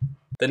whatnot.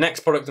 The next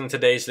product on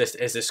today's list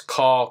is this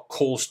car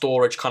cool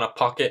storage kind of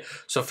pocket.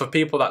 So for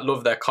people that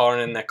love their car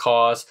and in their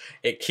cars,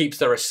 it keeps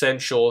their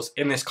essentials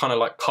in this kind of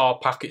like car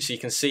pocket. So you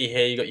can see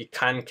here, you got your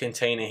can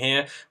container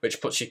here,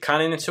 which puts your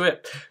can into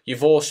it.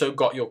 You've also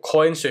got your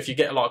coins. So if you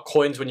get a lot of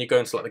coins when you go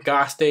into like the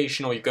gas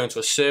station or you go into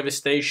a service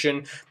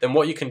station, then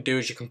what you can do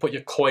is you can put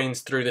your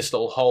coins through this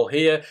little hole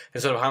here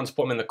instead of having to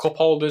put them in the cup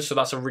holders. So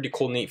that's a really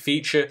cool, neat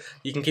feature.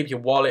 You can keep your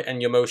wallet and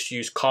your most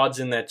used cards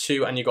in there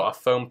too, and you got a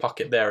phone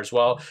pocket there as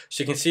well.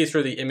 So you can see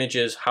through the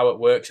images how it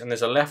works, and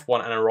there's a left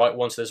one and a right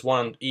one, so there's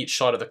one on each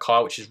side of the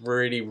car, which is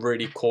really,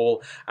 really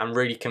cool and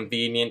really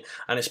convenient.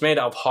 And it's made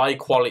out of high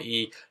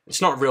quality, it's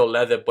not real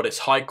leather, but it's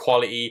high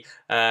quality,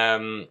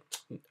 let's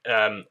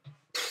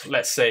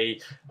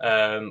say,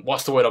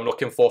 what's the word I'm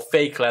looking for,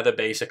 fake leather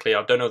basically.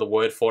 I don't know the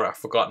word for it, I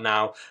forgot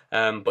now,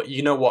 but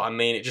you know what I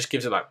mean. It just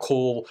gives it that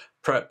cool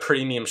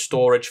premium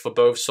storage for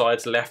both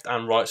sides, left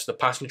and right. So the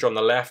passenger on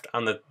the left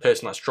and the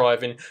person that's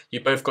driving,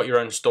 you both got your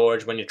own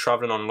storage when you're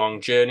traveling on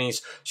long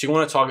journeys. So you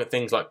want to target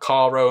things like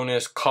car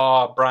owners,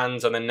 car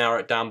brands, and then narrow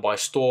it down by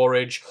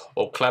storage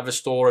or clever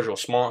storage or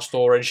smart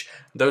storage.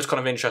 Those kind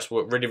of interests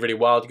work really, really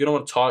well. You're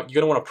going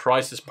to want to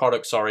price this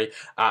product, sorry,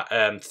 at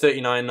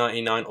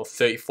 $39.99 or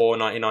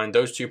 $34.99.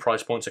 Those two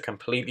price points are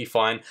completely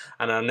fine,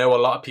 and I know a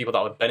lot of people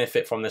that would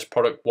benefit from this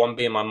product, one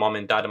being my mom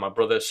and dad and my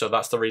brother. So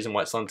that's the reason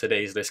why it's on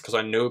today's list, because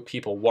I know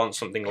people want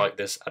something like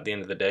this at the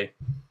end of the day.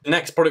 The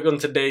next product on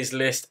today's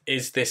list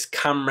is this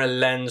camera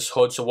lens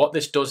hood. So what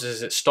this does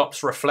is it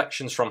stops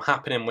reflections from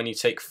happening when you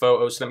take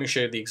photos. So let me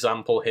show you the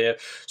example here.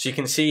 So you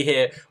can see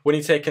here, when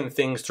you're taking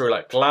things through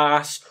like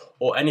glass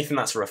or anything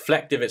that's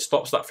reflective, it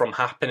stops that from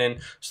happening.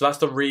 So that's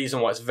the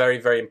reason why it's very,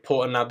 very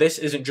important. Now, this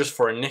isn't just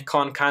for a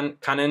Nikon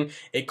Canon,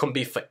 it can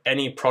be for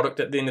any product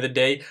at the end of the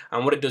day.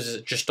 And what it does is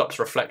it just stops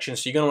reflection.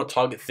 So you're gonna want to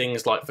target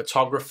things like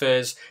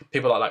photographers,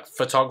 people that like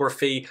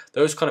photography.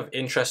 Those kind of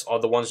interests are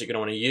the ones that you're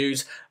gonna want to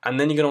use. And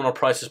then you're gonna want to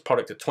price this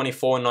product at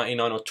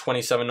 $24.99 or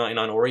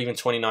 $27.99 or even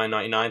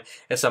 $29.99.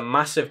 It's a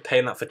massive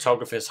pain that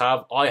photographers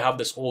have. I have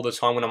this all the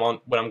time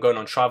when I'm going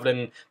on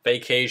traveling,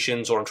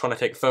 vacations, or I'm trying to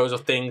take photos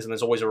of things and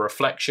there's always a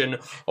reflection,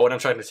 or when I'm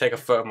trying to take a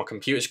photo of my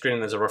computer screen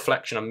and there's a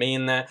reflection of me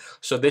in there.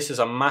 So this is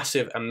a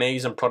massive,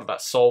 amazing product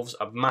that solves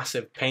a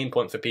massive pain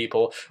point for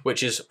people,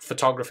 which is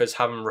photographers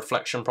having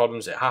reflection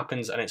problems. It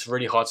happens and it's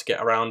really hard to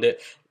get around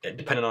it,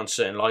 depending on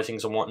certain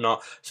lightings and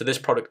whatnot. So this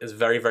product is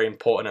very, very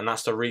important, and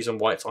that's the reason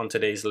why it's on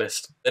today's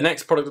list. The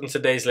next product on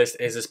today's list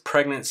is this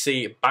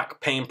pregnancy back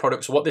pain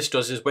product. So what this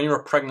does is when you're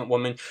a pregnant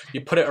woman,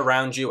 you put it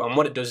around you, and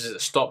what it does is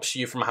it stops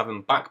you from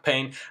having back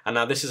pain. And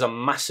now this is a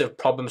massive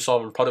problem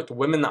solving product.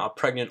 Women that are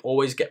pregnant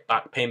always get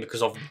back pain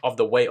because of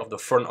the weight of the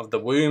front of the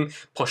womb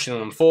pushing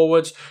them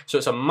forwards. So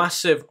it's a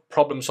massive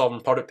problem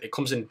solving product. It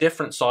comes in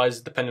different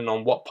sizes depending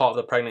on what part of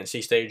the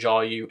pregnancy stage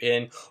are you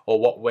in, or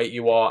what weight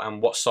you are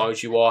and what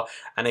size you are.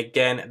 And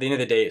again, at the end of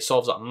the day, it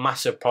solves that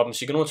massive problem.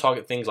 So you're going to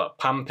target things like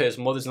Pampers,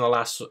 mothers in the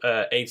last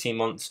 18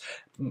 months,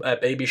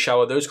 baby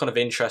shower, those kind of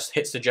interests.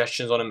 Hit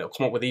suggestions on them, it'll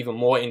come up with even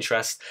more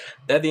interest.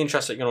 They're the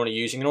interests that you're going to want to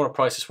use. You're going to want to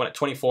price this one at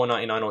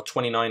 $24.99 or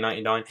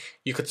 $29.99.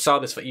 You could sell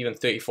this for even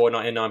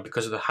 $34.99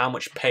 because of how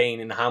much pain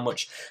and how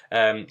much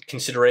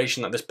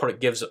consideration that this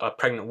product gives a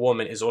pregnant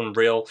woman is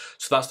unreal.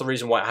 So that's the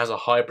reason why it has a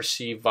high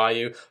perceived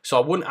value. So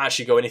I wouldn't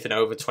actually go anything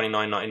over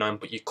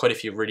 $29.99, but you could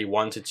if you really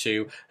wanted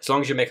to. As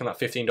long as you're making that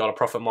 $15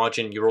 profit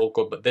margin, you're all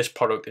good. But this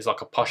product is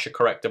like a posture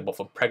corrector, but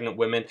for pregnant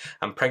women,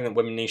 and pregnant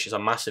women niche is a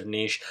massive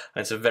niche,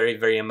 and it's a very,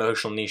 very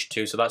emotional niche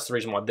too. So that's the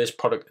reason why this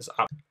product is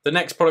up. The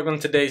next product on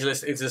today's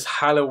list is this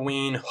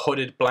Halloween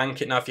hooded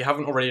blanket. Now, if you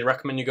haven't already, I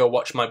recommend you go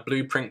watch my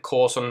blueprint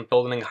course on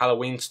building a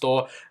Halloween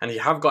store. And if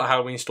you have got a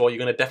Halloween store, you're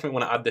going to definitely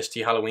want to add this to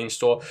your Halloween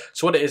store.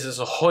 So what it is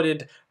a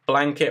hooded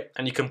blanket,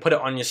 and you can put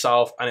it on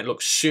yourself and it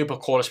looks super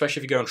cool,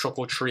 especially if you're going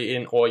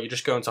trick-or-treating or you're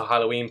just going to a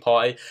Halloween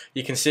party.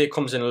 You can see it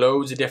comes in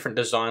loads of different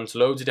designs,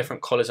 loads of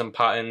different colors and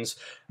patterns.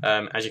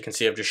 As you can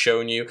see, I've just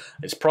shown you.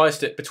 It's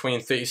priced at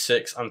between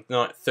 $36 and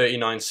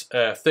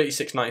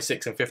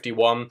 $36.96 and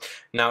 $51.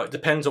 Now it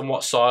depends on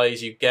what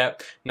size you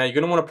get. Now you're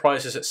going to want to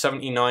price this at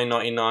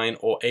 $79.99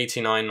 or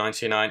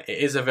 $89.99. It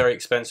is a very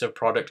expensive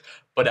product,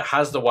 but it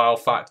has the wow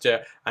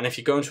factor, and if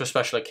you go into a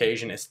special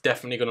occasion, it's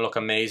definitely going to look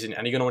amazing.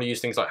 And you're going to want to use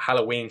things like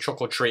Halloween,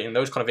 trick-or-treating,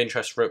 those kind of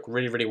interests work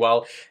really, really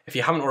well. If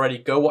you haven't already,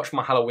 go watch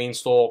my Halloween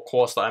store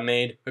course that I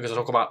made, because I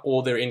talk about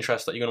all the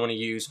interests that you're going to want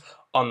to use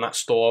on that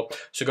store.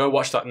 So go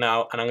watch that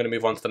now, and I'm going to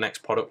move on to the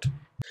next product.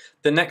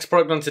 The next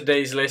product on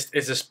today's list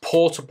is this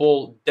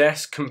portable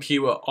desk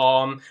computer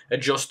arm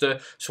adjuster.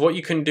 So what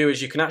you can do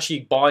is you can actually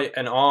buy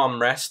an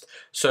armrest.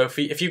 So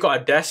if you've got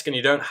a desk and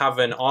you don't have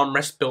an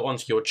armrest built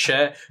onto your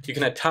chair, you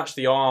can attach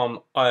the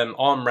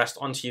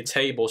armrest onto your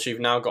table. So you've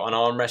now got an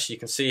armrest. You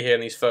can see here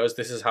in these photos,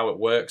 this is how it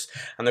works.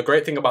 And the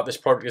great thing about this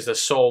product is they're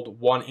sold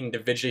one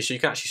individually. So you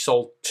can actually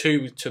sell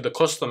two to the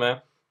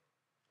customer.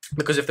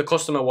 Because if the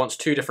customer wants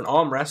two different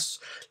armrests,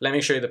 let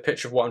me show you the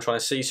picture of what I'm trying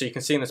to see. So you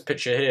can see in this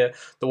picture here,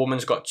 the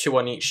woman's got two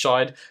on each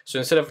side. So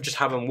instead of just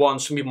having one,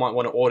 some people might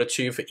want to order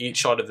two for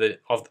each side of the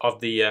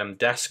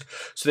desk.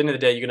 So at the end of the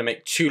day, you're going to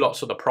make two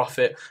lots of the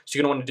profit. So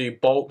you're going to want to do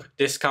bulk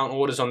discount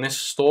orders on this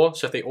store.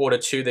 So if they order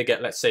two, they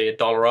get, let's say,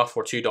 $1 off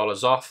or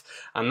 $2 off.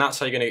 And that's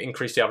how you're going to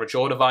increase the average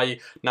order value.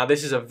 Now,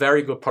 this is a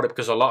very good product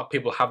because a lot of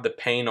people have the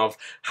pain of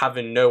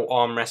having no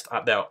armrest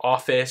at their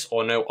office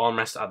or no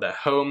armrest at their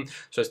home.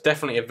 So it's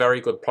definitely a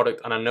very good product,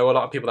 and I know a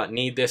lot of people that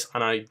need this,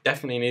 and I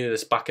definitely needed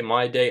this back in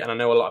my day, and I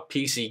know a lot of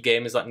PC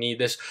gamers that need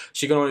this.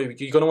 So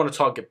you're gonna want to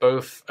target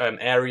both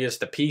areas.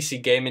 The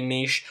PC gaming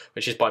niche,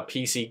 which is by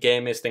PC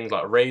gamers, things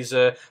like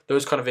Razer,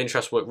 those kind of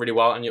interests work really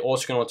well. And you're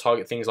also going to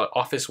target things like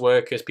office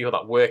workers, people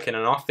that work in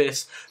an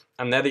office,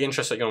 and they're the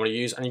interests that you're going to want to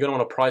use, and you're going to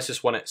want to price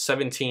this one at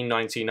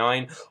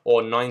 $17.99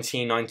 or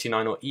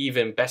 $19.99, or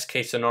even best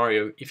case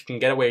scenario, if you can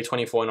get away with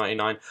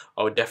 $24.99,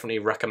 I would definitely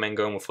recommend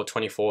going for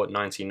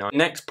 $24.99.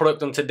 Next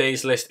product on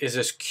today's list is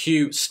this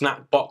cute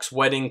snack box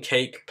wedding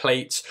cake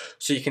plates.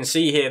 So you can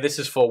see here, this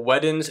is for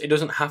weddings. It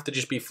doesn't have to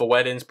just be for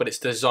weddings, but it's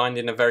designed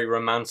in a very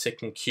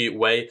romantic and cute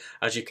way,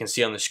 as you can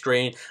see on the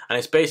screen, and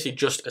it's basically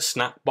just a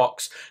snack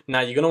box.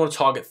 Now you're going to want to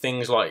target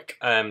things like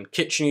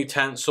kitchen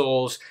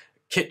utensils,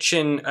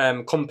 kitchen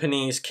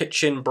companies,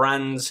 kitchen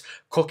brands,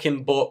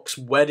 cooking books,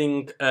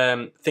 wedding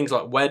things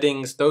like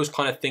weddings. Those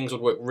kind of things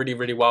would work really,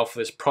 really well for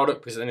this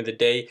product, because at the end of the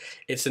day,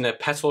 it's in a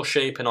petal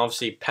shape, and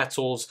obviously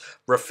petals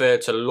refer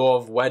to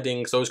love,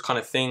 weddings, those kind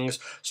of things.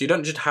 So you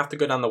don't just have to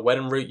go down the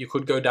wedding route. You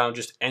could go down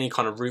just any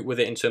kind of route with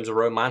it in terms of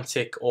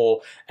romantic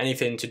or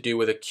anything to do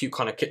with a cute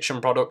kind of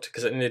kitchen product,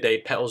 because at the end of the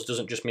day, petals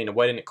doesn't just mean a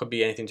wedding. It could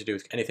be anything to do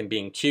with anything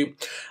being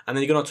cute. And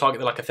then you're going to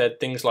target, like I said,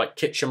 things like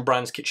kitchen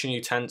brands, kitchen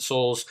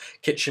utensils,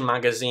 kitchen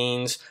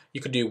magazines.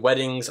 You could do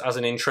weddings as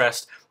an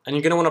interest, and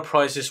you're going to want to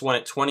price this one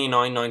at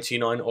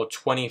 $29.99 or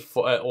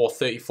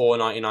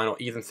 $34.99 or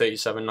even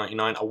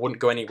 $37.99. I wouldn't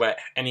go anywhere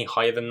any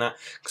higher than that,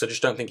 because I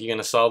just don't think you're going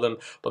to sell them.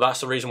 But that's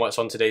the reason why it's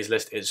on today's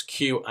list. It's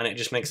cute, and it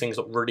just makes things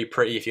look really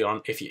pretty. If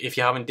you're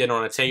having dinner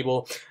on a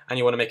table and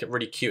you want to make it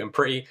really cute and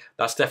pretty,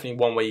 that's definitely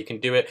one way you can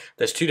do it.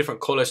 There's two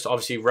different colors to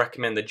obviously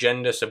recommend the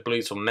gender, so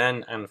blues for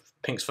men and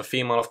pinks for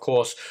female, of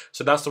course.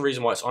 So that's the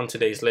reason why it's on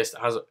today's list.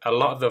 It has a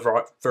lot of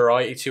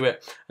variety to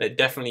it, and it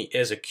definitely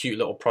is a cute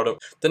little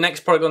product. The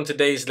next product on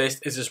today's list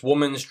is this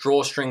woman's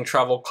drawstring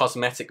travel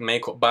cosmetic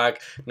makeup bag.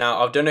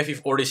 Now, I don't know if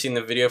you've already seen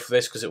the video for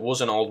this, because it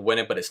was an old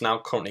winner, but it's now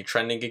currently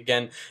trending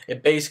again.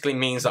 It basically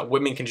means that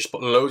women can just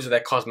put loads of their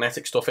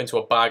cosmetic stuff into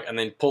a bag and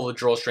then pull the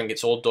drawstring.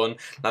 It's all done.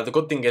 Now, the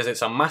good thing is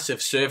it's a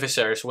massive surface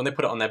area, so when they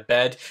put it on their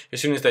bed, as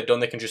soon as they're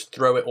done, they can just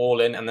throw it all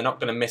in, and they're not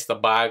going to miss the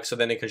bag, so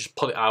then they can just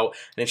pull it out,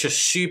 and it's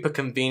just super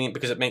convenient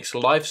because it makes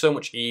life so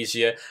much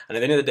easier. And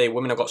at the end of the day,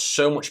 women have got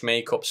so much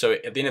makeup, so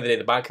at the end of the day,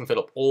 the bag can fill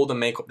up all the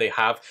makeup they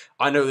have.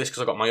 I know this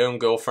because I got my own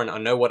girlfriend. I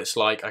know what it's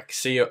like. I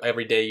see her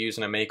every day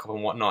using her makeup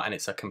and whatnot, and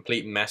it's a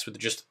complete mess with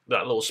just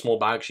that little small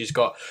bag she's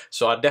got.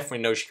 So I definitely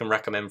know she can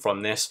recommend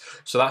from this.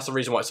 So that's the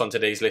reason why it's on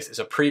today's list. It's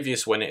a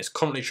previous winner. It's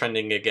currently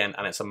trending again,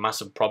 and it's a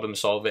massive problem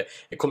solver.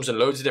 It comes in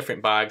loads of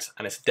different bags,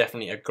 and it's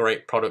definitely a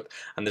great product,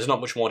 and there's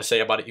not much more to say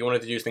about it. You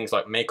wanted to use things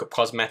like makeup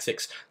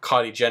cosmetics,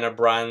 Kylie Jenner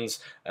brands,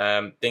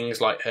 things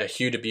like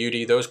Huda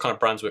Beauty, those kind of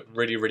brands work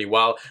really, really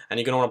well, and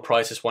you're going to want to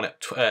price this one at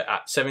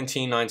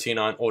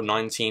 $17.99 or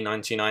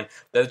 $19.99.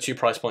 They're the two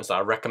price points that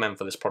I recommend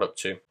for this product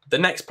too. The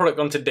next product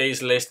on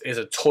today's list is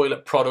a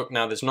toilet product.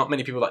 Now, there's not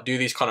many people that do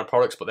these kind of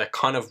products, but they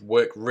kind of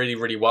work really,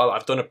 really well.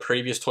 I've done a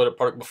previous toilet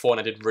product before, and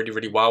I did really,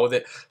 really well with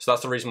it, so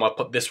that's the reason why I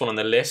put this one on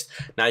the list.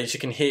 Now, as you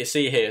can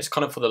see here, it's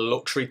kind of for the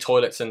luxury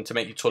toilets and to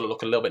make your toilet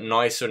look a little bit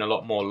nicer and a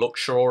lot more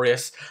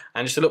luxurious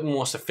and just a little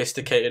more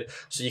sophisticated.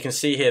 So you can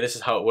see here, this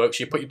is how it works.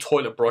 You put your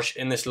toilet brush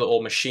in this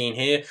little machine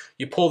here,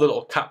 you pull the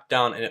little cap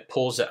down, and it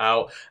pulls it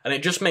out, and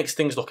it just makes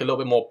things look a little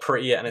bit more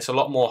prettier, and it's a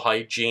lot more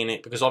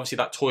hygienic, because obviously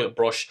that toilet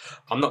brush,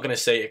 I'm not going to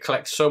say it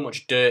collects so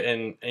much dirt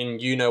in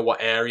you know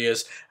what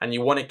areas, and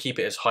you want to keep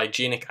it as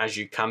hygienic as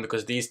you can,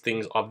 because these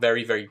things are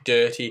very, very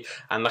dirty.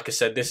 And like I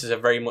said, this is a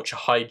very much a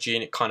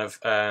hygienic kind of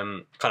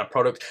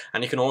product.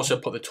 And you can also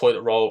put the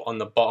toilet roll on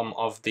the bottom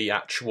of the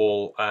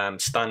actual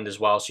stand as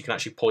well, so you can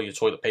actually pull your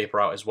toilet paper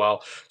out as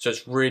well. So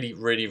it's really,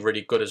 really,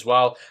 really good as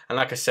well. And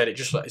like I said,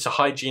 it's a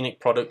hygienic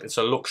product, it's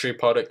a luxury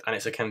product, and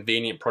it's a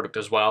convenient product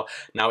as well.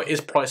 Now, it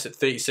is priced at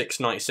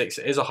 $36.96.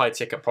 It is a high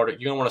ticket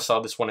product. You're going to want to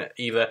sell this one at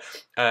either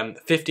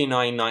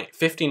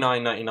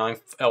 $59.99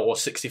 or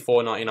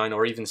 $64.99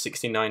 or even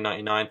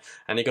 $69.99,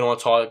 and you're going to want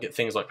to target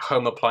things like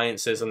home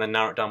appliances, and then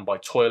narrow it down by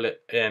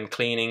toilet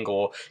cleaning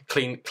or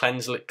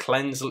cleanliness.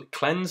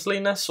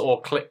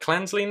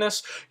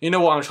 You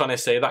know what I'm trying to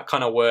say, that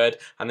kind of word.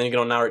 And then you're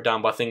going to narrow it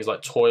down by things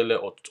like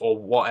toilet or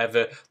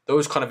whatever.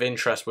 Those kind of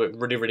interests work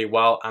really, really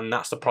well, and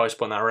that's the price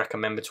point that I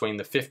recommend, between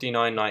the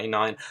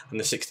 $59.99 and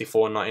the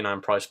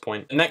 $64.99 price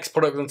point. The next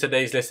product on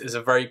today's list is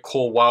a very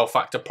cool wow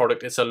factor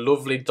product. It's a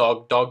lovely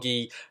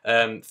doggy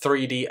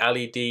 3D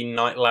LED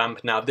night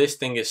lamp. Now, this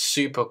thing is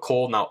super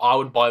cool. Now, I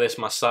would buy this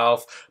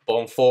myself, but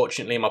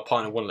unfortunately my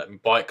partner wouldn't let me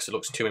buy it because it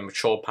looks too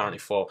immature apparently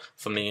for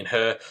me and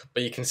her.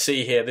 But you can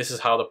see here, this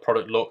is how the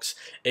product looks.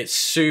 It's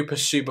super,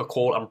 super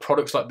cool, and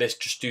products like this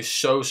just do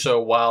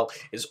so well.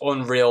 It's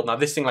unreal. Now,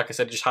 this thing, like I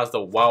said, just has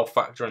the wow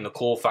factor and the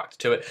cool factor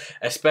to it,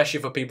 especially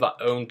for people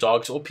that own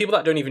dogs or people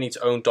that don't even need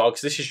to own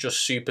dogs. This is just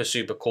super,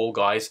 super cool,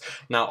 guys.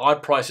 Now,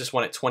 I'd price this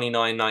one at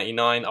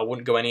 $29.99. I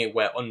wouldn't go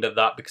anywhere under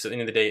that, because at the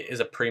end of the day, it is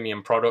a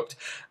premium product.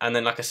 And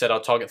then, like I said,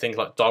 I'll target things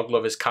like dog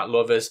lovers, cat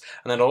lovers,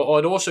 and then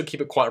I'd also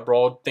keep it quite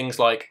broad. things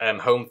like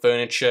home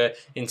furniture,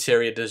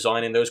 interior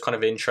designing, those kind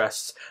of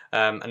interests.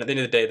 And at the end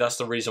of the day, that's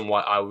the reason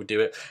why I would do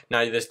it.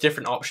 Now, there's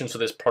different options for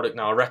this product.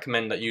 Now, I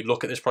recommend that you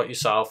look at this product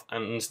yourself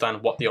and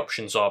understand what the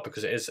options are,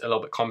 because it is a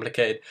little bit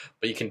complicated,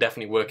 but you can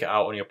definitely work it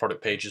out on your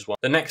product page as well.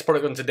 The next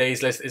product on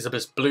today's list is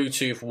this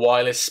Bluetooth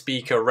wireless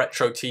speaker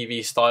retro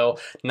TV style.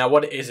 Now,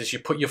 what it is you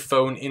put your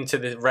phone into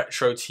the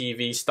retro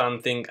TV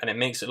stand thing, and it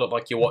makes it look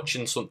like you're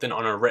watching something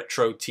on a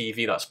retro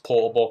TV that's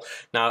portable.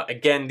 Now,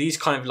 again, these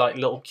kind of like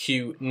little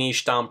cute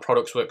niche down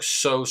products work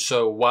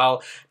so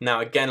well. Now,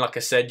 again, like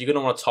I said, you're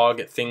gonna want to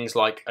target things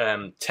like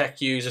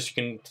tech users.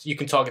 You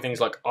can target things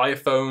like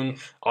iPhone,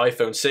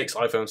 iPhone 6,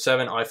 iPhone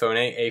 7, iPhone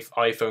 8,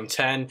 iPhone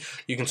 10.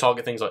 You can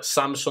target things like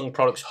Samsung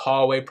products,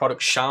 Huawei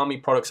products,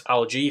 Xiaomi products,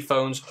 LG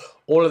phones,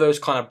 all of those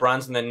kind of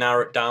brands, and then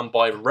narrow it down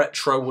by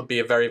retro would be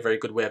a very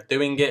good way of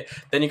doing it.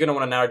 Then you're going to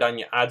want to narrow down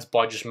your ads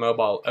by just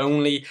mobile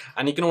only,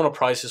 and you're going to want to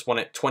price this one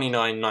at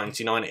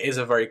 $29.99. It is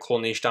a very cool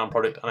niche down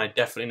product, and I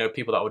definitely know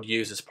people that would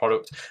use this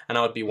product, and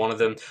I would be one of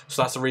them.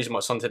 So that's the reason why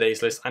it's on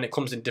today's list, and it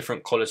comes in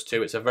different colors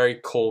too. It's a very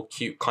cool,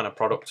 cute kind of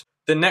product.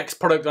 The next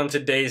product on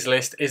today's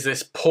list is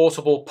this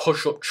portable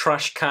push-up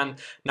trash can.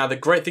 Now, the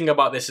great thing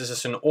about this is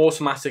it's an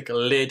automatic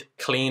lid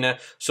cleaner.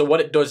 So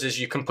what it does is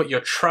you can put your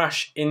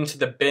trash into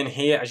the bin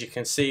here, as you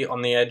can see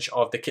on the edge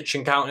of the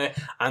kitchen counter,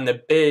 and the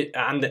bin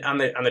and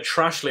the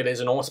trash lid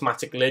is an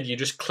automatic lid. You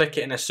just click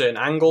it in a certain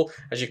angle,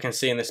 as you can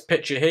see in this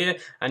picture here,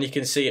 and you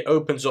can see it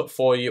opens up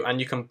for you,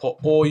 and you can put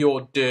all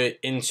your dirt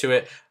into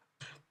it.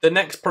 The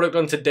next product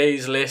on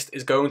today's list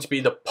is going to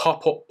be the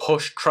pop-up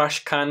push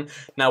trash can.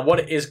 Now, what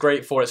it is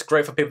great for, it's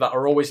great for people that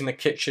are always in the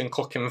kitchen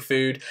cooking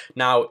food.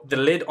 Now, the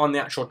lid on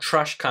the actual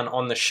trash can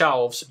on the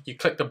shelves, you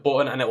click the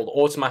button and it will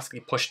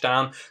automatically push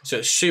down. So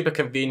it's super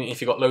convenient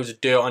if you've got loads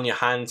of dirt on your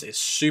hands. It's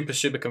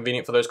super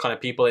convenient for those kind of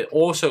people. It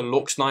also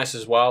looks nice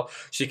as well.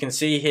 So you can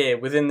see here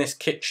within this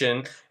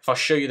kitchen, if I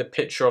show you the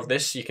picture of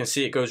this, you can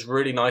see it goes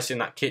really nice in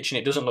that kitchen.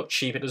 It doesn't look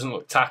cheap. It doesn't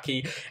look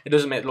tacky. It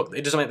doesn't make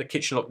the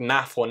kitchen look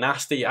naff or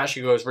nasty. It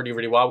actually goes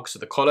really well because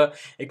of the color.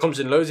 It comes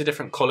in loads of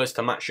different colors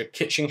to match your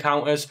kitchen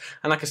counters.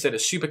 And like I said,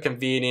 it's super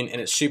convenient and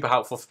it's super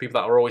helpful for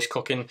people that are always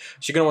cooking.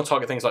 So you're going to want to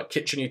target things like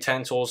kitchen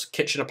utensils,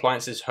 kitchen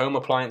appliances, home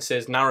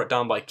appliances, narrow it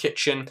down by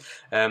kitchen,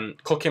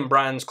 cooking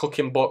brands,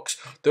 cooking books.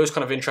 Those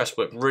kind of interests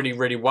work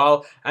really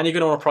well. And you're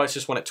going to want to price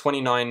this one at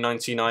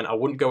 $29.99. I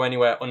wouldn't go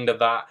anywhere under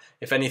that.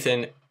 If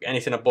anything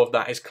above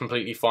that is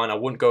completely fine. I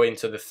wouldn't go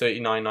into the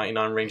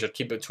 $39.99 range. I'd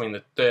keep it between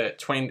the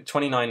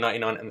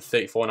 $29.99 and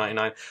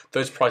 $34.99.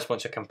 Those price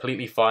points are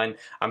completely fine,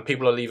 and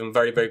people are leaving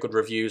very good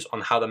reviews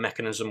on how the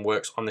mechanism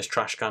works on this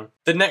trash can.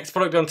 The next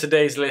product on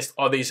today's list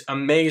are these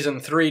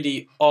amazing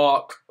 3D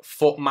arc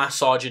foot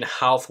massaging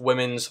health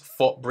women's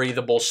foot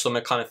breathable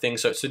summer kind of thing.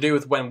 So it's to do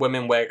with when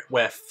women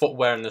wear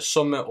footwear in the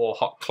summer or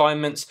hot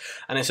climates,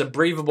 and it's a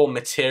breathable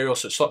material,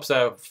 so it stops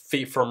their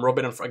feet from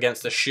rubbing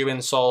against the shoe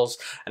insoles,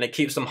 and it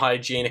keeps them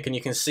hygienic. And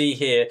you can see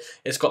here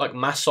it's got like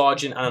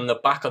massaging, and on the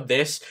back of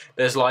this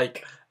there's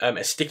like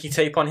a sticky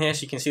tape on here,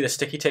 so you can see the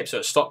sticky tape, so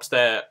it stops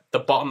the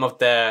bottom of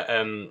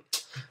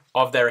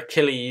their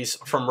Achilles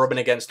from rubbing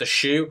against the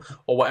shoe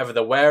or whatever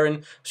they're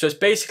wearing. So it's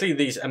basically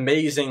these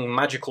amazing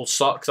magical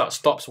socks that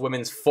stops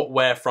women's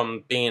footwear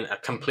from being a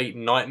complete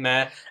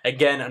nightmare.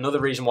 Again, another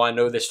reason why I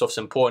know this stuff's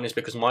important is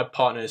because my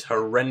partner is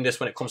horrendous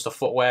when it comes to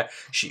footwear.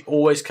 She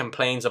always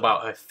complains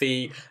about her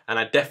feet, and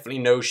I definitely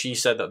know she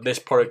said that this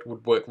product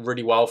would work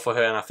really well for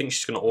her, and I think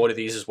she's going to order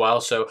these as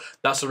well. So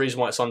that's the reason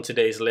why it's on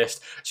today's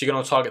list. So you're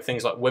going to target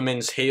things like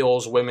women's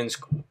heels, women's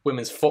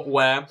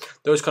footwear.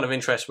 Those kind of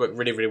interests work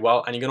really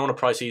well, and you're going to want to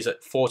price these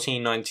at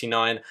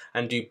 $14.99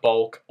 and do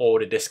bulk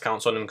order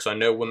discounts on them, because I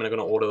know women are going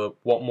to order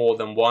more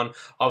than one.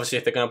 Obviously,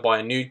 if they're going to buy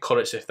a nude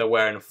color, it's if they're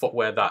wearing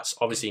footwear that's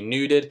obviously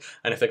nuded,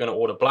 and if they're going to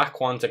order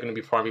black ones, they're going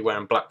to be probably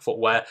wearing black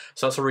footwear.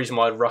 So that's the reason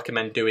why I'd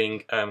recommend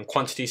doing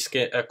quantity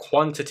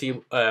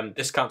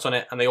discounts on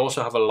it. And they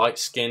also have a light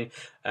skin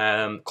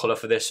color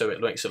for this, so it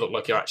makes it look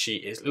like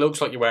it looks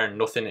like you're wearing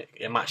nothing.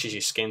 It matches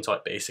your skin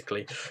type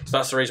basically. So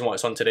that's the reason why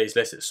it's on today's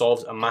list. It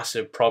solves a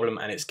massive problem,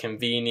 and it's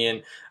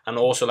convenient, and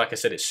also, like I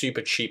said, it's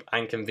super cheap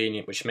and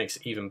convenient, which makes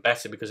it even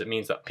better because it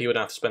means that people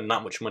don't have to spend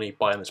that much money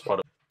buying this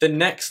product. The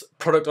next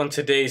product on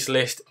today's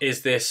list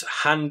is this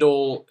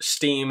handle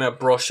steamer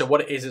brush. So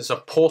what it is, it's a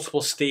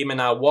portable steamer.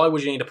 Now, why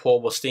would you need a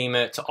portable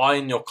steamer? To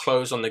iron your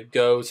clothes on the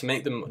go, to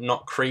make them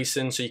not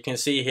creasing. So you can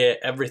see here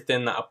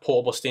everything that a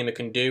portable steamer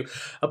can do.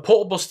 A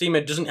portable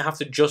steamer doesn't have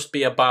to just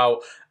be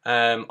about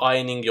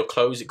ironing your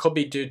clothes. It could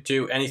be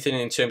do anything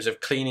in terms of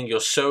cleaning your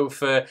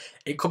sofa.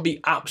 It could be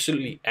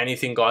absolutely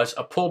anything, guys.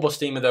 A portable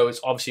steamer though is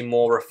obviously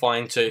more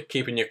refined to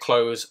keeping your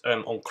clothes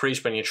on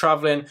crease when you're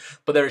traveling,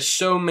 but there are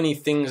so many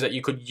things that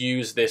you could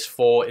use this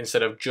for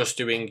instead of just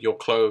doing your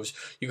clothes.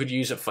 You could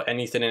use it for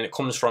anything, and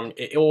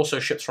it also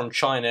ships from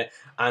China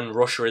and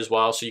Russia as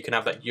well, so you can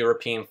have that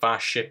European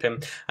fast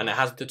shipping, and it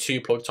has the two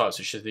plug types,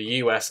 which is the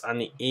US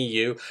and the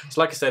EU.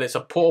 So like I said, it's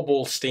a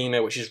portable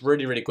steamer which is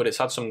really good. It's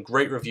had some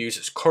great reviews.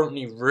 It's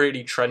currently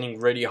really trending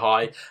really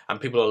high,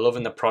 and people are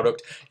loving the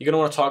product. You're going to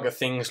want to target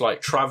things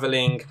like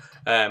traveling,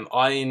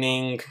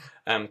 ironing,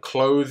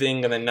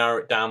 clothing, and then narrow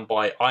it down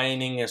by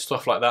ironing and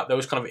stuff like that.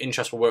 Those kind of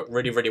interests will work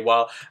really, really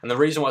well. And the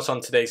reason why it's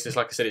on today's list,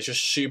 like I said, it's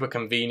just super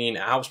convenient.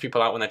 It helps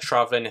people out when they're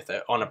traveling, if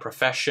they're on a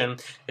profession,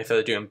 if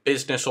they're doing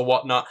business or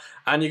whatnot.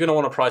 And you're going to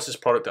want to price this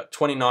product at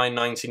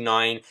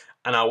 $29.99.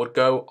 And I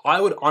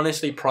would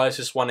honestly price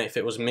this one, if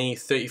it was me,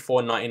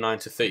 $34.99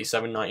 to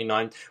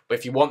 $37.99. But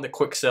if you want the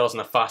quick sales and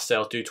the fast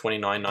sales, do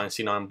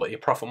 $29.99. But your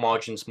profit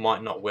margins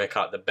might not work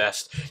out the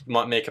best. You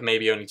might make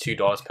maybe only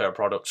 $2 per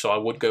product. So I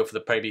would go for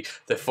the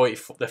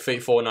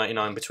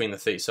 $34.99 between the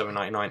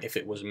 $37.99 if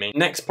it was me.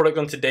 Next product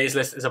on today's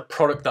list is a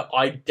product that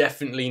I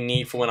definitely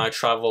need for when I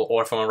travel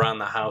or if I'm around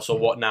the house or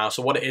what now.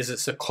 So what it is,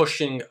 it's a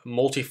Cushing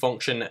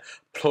multifunction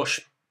plush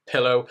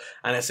pillow,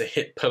 and it's a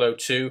hip pillow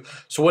too.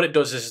 So what it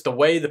does is, the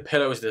way the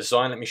pillow is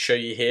designed, let me show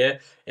you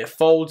here. It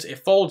folds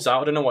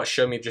out. I don't know what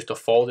showed me, just a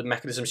folded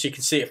mechanism. So you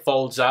can see it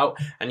folds out,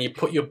 and you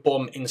put your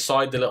bum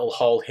inside the little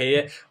hole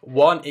here.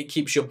 One, it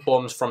keeps your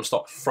bums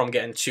from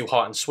getting too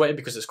hot and sweaty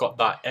because it's got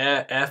that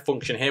air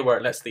function here where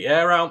it lets the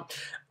air out.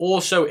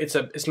 Also,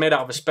 it's made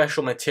out of a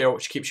special material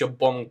which keeps your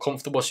bum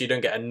comfortable, so you don't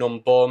get a numb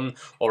bum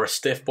or a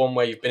stiff bum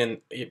where you've been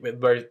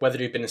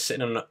whether you've been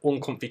sitting on an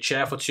uncomfy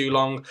chair for too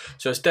long.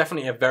 So it's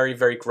definitely a very,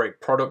 very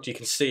great product. You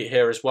can see it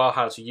here as well,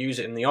 how to use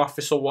it in the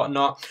office or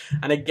whatnot.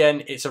 And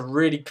again, it's a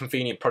really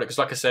convenient product because,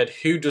 like I said,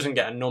 who doesn't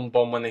get a numb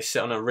bum when they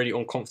sit on a really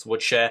uncomfortable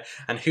chair,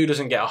 and who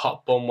doesn't get a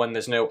hot bum when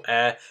there's no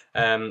air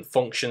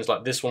functions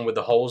like this one with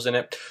the holes in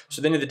it? So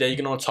at the end of the day, you're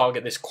going to want to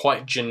target this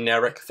quite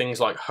generic things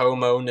like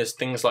homeowners,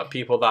 things like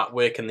people that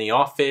work in the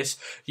office.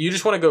 You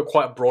just want to go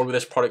quite broad with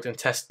this product and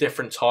test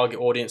different target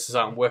audiences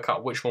out and work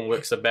out which one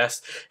works the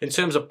best. In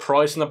terms of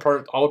pricing the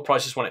product, I would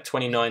price this one at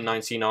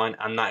 $29.99,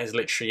 and that is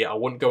literally it. I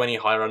wouldn't go any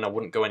higher and I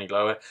wouldn't go any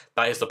lower.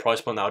 That is the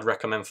price point that I would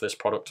recommend for this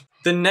product.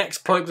 The next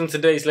product on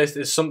today's list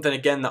is something,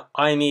 again, that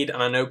I need,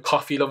 and I know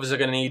coffee lovers are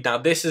going to need. Now,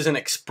 this is an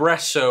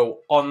espresso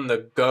on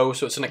the go.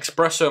 So it's an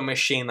espresso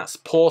machine that's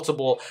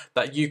portable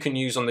that you can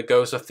use on the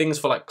go. So things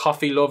for like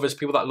coffee lovers,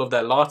 people that love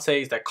their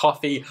lattes, their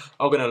coffee,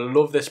 are going to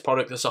love this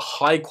product. It's a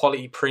high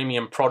quality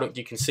premium product.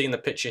 You can see in the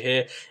picture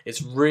here,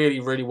 it's really,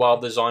 really well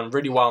designed,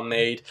 really well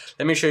made.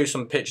 Let me show you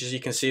some pictures. You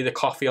can see the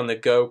coffee on the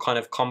go kind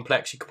of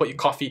complex. You can put your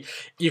coffee,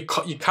 you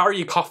carry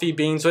your coffee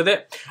beans with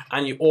it,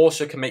 and you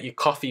also can make your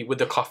coffee with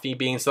the coffee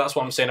beans. So that's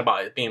what I'm saying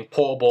about it being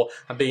portable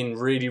and being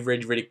really,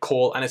 really, really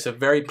cool. And it's a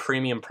very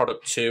premium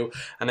product too.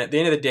 And at the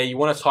end of the day, you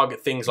want to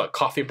target things like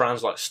coffee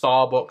brands like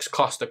Starbucks,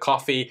 Costa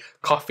Coffee,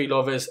 coffee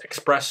lovers,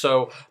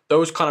 espresso.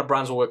 Those kind of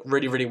brands will work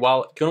really, really well.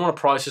 You're going to want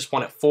to price this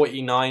one at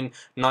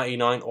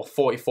 $49.99 or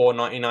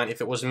 $44.99.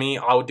 If it was me,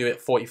 I would do it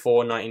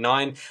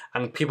 $44.99,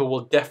 and people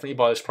will definitely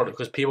buy this product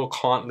because people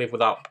can't live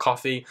without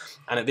coffee.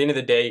 And at the end of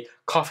the day,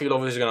 coffee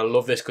lovers are going to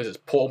love this because it's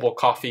portable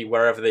coffee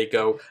wherever they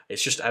go.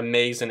 It's just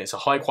amazing. It's a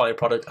high quality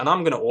product, and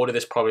I'm going to order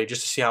this probably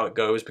just to see how it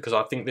goes because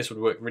I think this would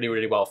work really,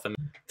 really well for me.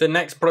 The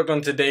next product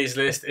on today's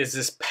list is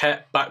this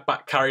pet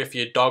backpack carrier for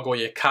your dog or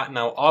your cat.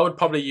 Now, I would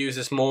probably use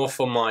this more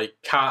for my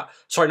cat.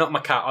 Sorry, not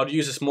my cat. I'd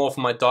use this more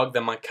for my dog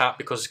than my cat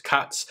because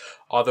cats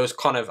are those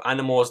kind of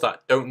animals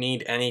that don't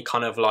need any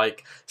kind of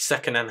like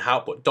second-hand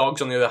help, but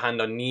dogs on the other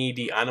hand are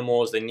needy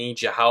animals. They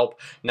need your help.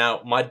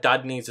 Now, my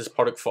dad needs this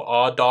product for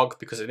our dog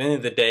because at the end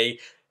of the day,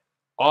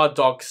 our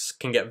dogs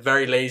can get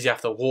very lazy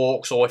after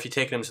walks, or if you're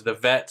taking them to the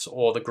vet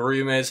or the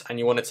groomers and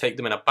you want to take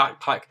them in a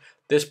backpack,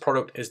 this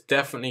product is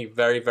definitely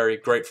very, very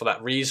great for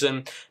that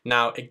reason.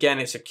 Now, again,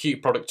 it's a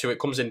cute product too. It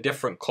comes in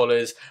different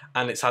colors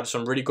and it's had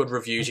some really good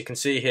reviews. You can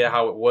see here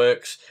how it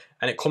works.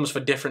 And it comes for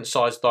different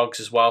sized dogs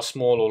as well,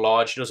 small or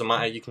large, it doesn't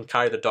matter. You can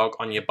carry the dog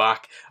on your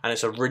back, and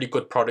it's a really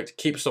good product. It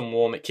keeps them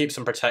warm, it keeps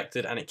them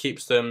protected, and it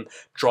keeps them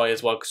dry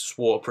as well because it's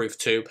waterproof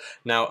too.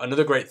 Now,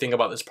 another great thing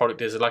about this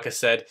product is, like I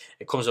said,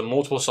 it comes in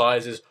multiple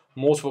sizes,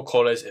 multiple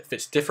colors, it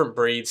fits different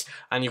breeds,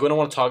 and you're going to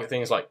want to target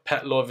things like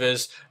pet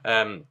lovers,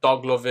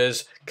 dog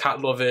lovers, cat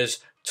lovers,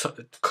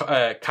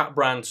 cat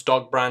brands,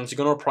 dog brands.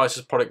 You're going to price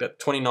this product at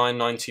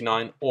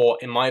 $29.99, or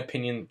in my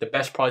opinion, the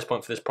best price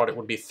point for this product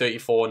would be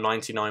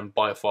 $34.99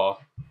 by far.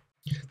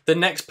 The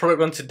next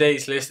product on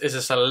today's list is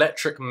this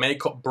electric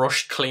makeup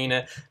brush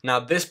cleaner. Now,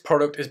 this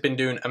product has been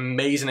doing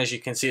amazing. As you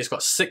can see, it's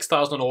got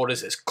 6,000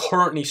 orders. It's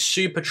currently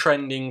super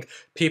trending.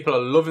 People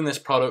are loving this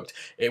product.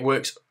 It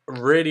works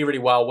really, really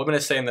well. Women are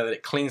saying that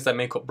it cleans their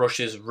makeup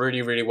brushes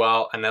really, really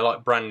well, and they're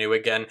like brand new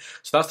again.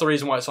 So that's the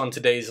reason why it's on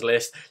today's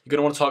list. You're going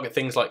to want to target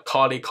things like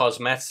Carly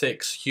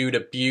Cosmetics,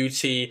 Huda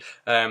Beauty,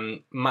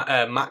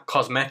 MAC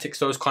Cosmetics,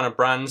 those kind of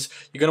brands.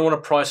 You're going to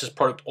want to price this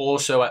product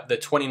also at the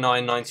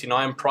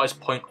 $29.99 price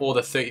point or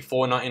the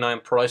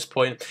 $34.99 price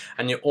point.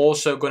 And you're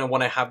also going to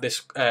want to have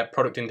this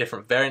product in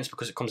different variants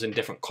because it comes in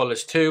different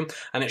colors too.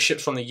 And it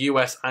ships from the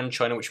US and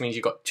China, which means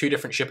you've got 2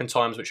 different shipping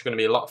times, which are going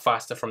to be a lot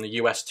faster from the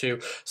US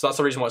too. So that's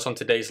the reason why it's on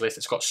today's list.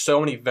 It's got so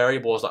many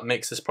variables that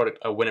makes this product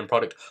a winning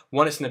product.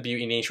 One, it's in the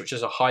beauty niche, which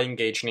is a high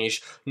engaged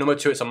niche. Number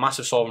 2, it's a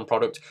massive solvent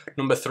product.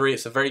 Number 3,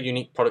 it's a very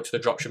unique product to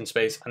the dropshipping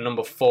space. And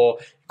number 4,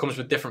 it comes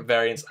with different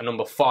variants. And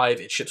number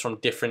 5, it ships from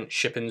different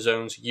shipping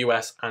zones,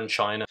 US and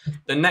China.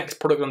 The next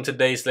product on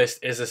today's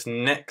list is this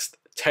next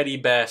teddy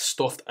bear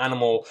stuffed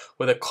animal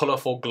with a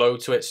colorful glow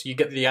to it. So you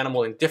get the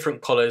animal in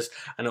different colors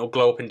and it'll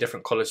glow up in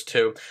different colors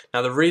too.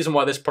 Now the reason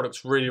why this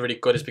product's really, really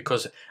good is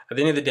because at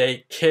the end of the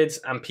day, kids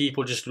and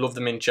people just love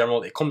them in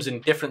general. It comes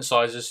in different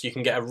sizes. So you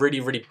can get a really,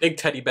 really big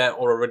teddy bear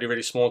or a really,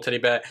 really small teddy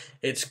bear.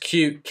 It's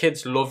cute.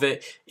 Kids love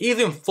it.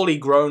 Even fully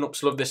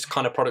grown-ups love this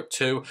kind of product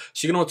too.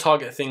 So you're going to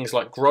target things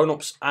like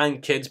grown-ups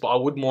and kids, but I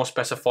would more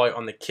specify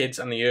on the kids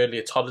and the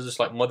earlier toddlers,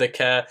 like mother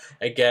care,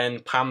 again,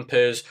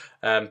 Pampers.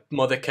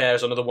 Mother care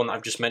is another one that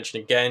I've just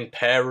mentioned again.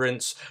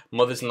 Parents,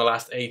 mothers in the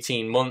last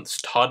 18 months,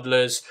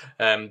 toddlers,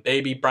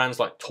 baby brands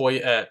like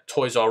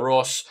Toys R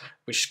Us,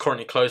 which is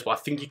currently closed, but I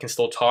think you can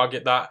still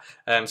target that.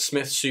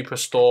 Smith's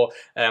Superstore,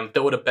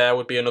 Build-A-Bear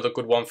would be another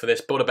good one for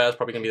this. Build-A-Bear is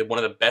probably going to be one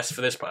of the best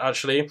for this,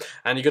 actually.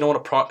 And you're going to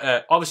want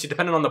to, obviously,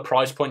 depending on the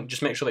price point,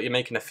 just make sure that you're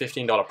making a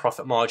 $15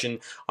 profit margin.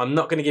 I'm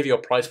not going to give you a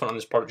price point on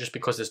this product just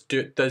because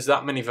there's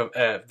that many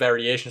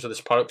variations of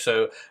this product,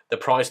 so the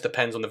price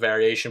depends on the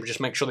variation. But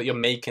just make sure that you're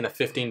making a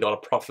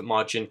 $15 profit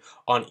margin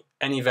on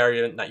any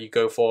variant that you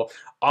go for.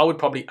 I would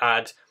probably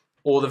add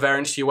all the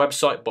variants to your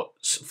website,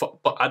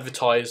 but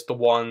advertise the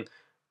one.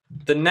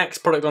 The next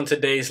product on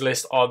today's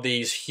list are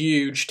these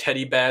huge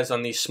teddy bears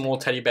and these small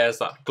teddy bears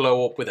that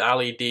glow up with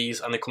LEDs,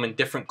 and they come in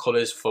different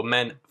colors for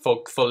men,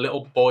 for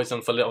little boys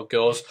and for little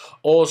girls.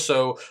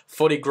 Also,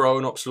 fully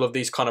grown-ups love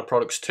these kind of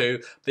products too.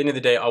 At the end of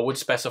the day, I would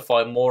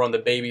specify more on the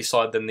baby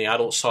side than the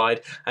adult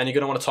side, and you're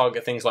going to want to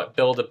target things like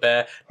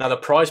Build-A-Bear. Now, the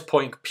price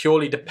point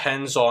purely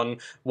depends on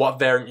what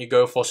variant you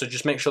go for, so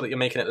just make sure that you're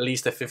making at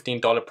least a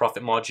 $15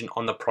 profit margin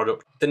on the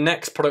product. The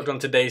next product on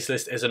today's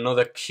list is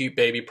another cute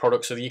baby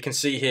product. So you can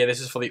see here,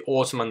 this is for the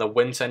autumn and the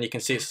winter, and you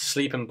can see it's a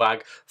sleeping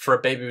bag for a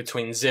baby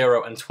between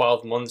 0 and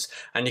 12 months,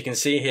 and you can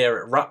see here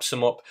it wraps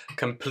them up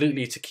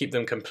completely to keep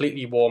them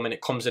completely warm, and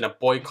it comes in a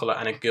boy color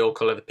and a girl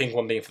color, the pink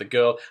one being for the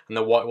girl and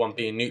the white one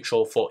being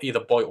neutral for either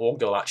boy or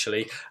girl,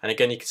 actually. And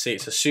again, you can see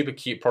it's a super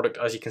cute product,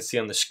 as you can see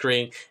on the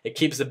screen. It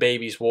keeps the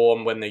babies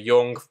warm when they're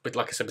young, but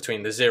like I said,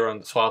 between the 0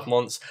 and the 12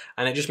 months,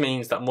 and it just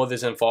means that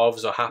mothers and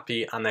fathers are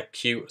happy and they're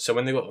cute. So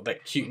when they've got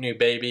that cute new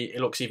baby,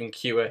 it looks even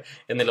cuter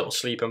in the little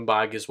sleeping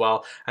bag as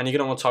well. And you're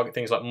going to want to target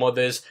things like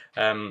mothers,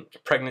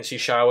 pregnancy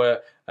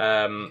shower,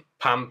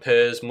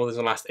 Pampers, mothers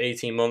in the last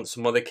 18 months,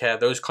 mother care.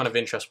 Those kind of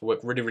interests will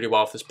work really, really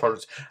well for this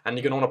product. And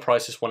you're going to want to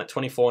price this one at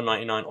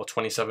 $24.99 or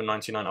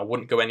 $27.99. I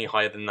wouldn't go any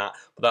higher than that,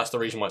 but that's the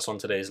reason why it's on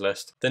today's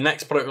list. The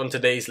next product on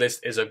today's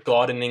list is a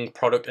gardening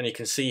product, and you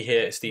can see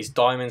here it's these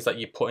diamonds that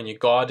you put in your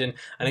garden,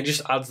 and it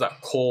just adds that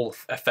cool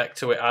effect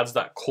to it, adds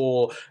that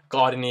cool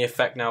gardening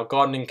effect. Now,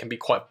 gardening can be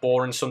quite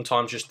boring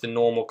sometimes, just the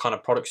normal kind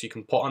of products you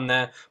can put on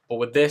there, but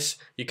with this,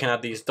 you can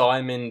add these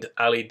diamond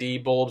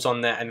LED bulbs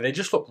on there, and they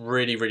just look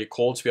really, really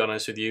cool, to be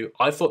honest with you.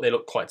 I thought they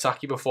looked quite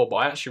tacky before, but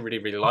I actually really,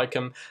 really like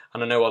them,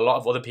 and I know a lot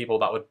of other people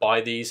that would buy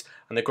these.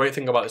 And the great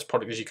thing about this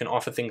product is you can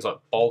offer things like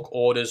bulk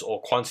orders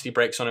or quantity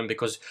breaks on them,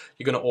 because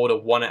you're going to order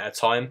one at a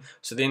time.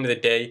 So at the end of the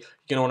day,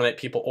 you're going to want to make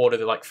people order,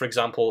 like, for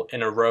example,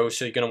 in a row.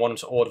 So you're going to want them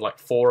to order like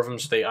 4 of them,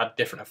 so they add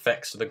different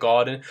effects to the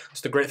garden.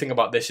 So the great thing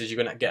about this is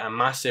you're going to get a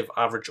massive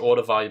average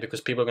order value,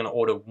 because people are going to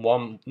order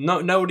one.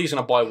 Nobody's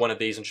going to buy one of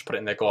these and just put it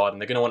in their garden.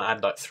 They're going to want to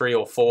add like 3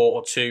 or 4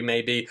 or 2,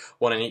 maybe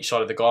one on each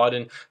side of the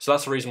garden. So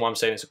that's the reason why I'm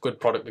saying it's a good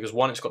product, because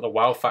one, it's got the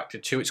wow factor.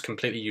 2, it's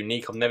completely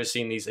unique. I've never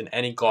seen these in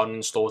any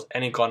gardening stores,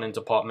 any gardening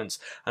departments.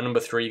 And number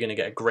 3, you're going to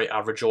get a great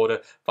average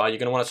order value. You're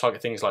going to want to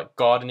target things like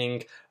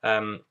gardening,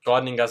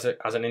 gardening as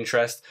an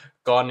interest,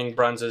 gardening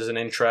brands as an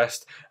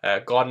interest,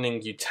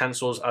 gardening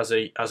utensils as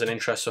an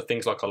interest. So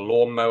things like a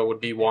lawnmower would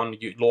be one,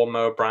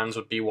 lawnmower brands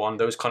would be one,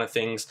 those kind of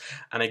things.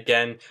 And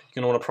again,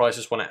 you're going to want to price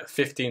this one at a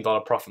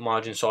 $15 profit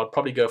margin. So I'd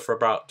probably go for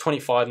about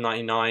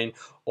 $25.99,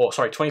 or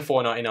sorry,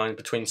 $24.99,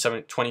 between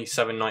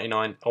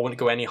 $27.99. I wouldn't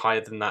go any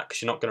higher than that,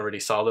 because you're not going to really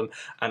sell them,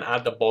 and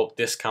add the bulk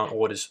discount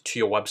orders to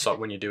your website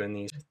when you're doing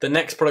these. The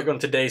next product on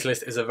today's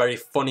list is a very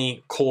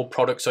funny, cool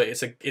product. So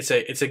it's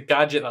a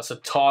gadget that's a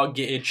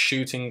targeted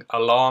shooting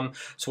alarm.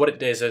 So what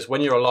it is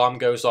when your alarm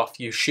goes off,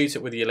 you shoot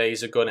it with your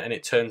laser gun and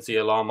it turns the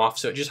alarm off.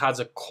 So it just has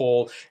a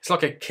cool, it's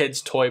like a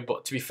kid's toy,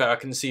 but to be fair, I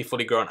can see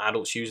fully grown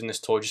adults using this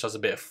toy, just has a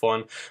bit of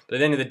fun. But at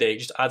the end of the day, it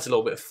just adds a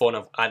little bit of fun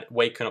of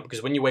waking up,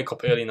 because when you wake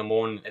up early in the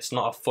morning, it's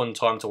not a fun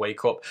time to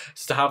wake up.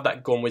 So to have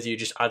that gun with you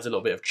just adds a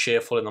little bit of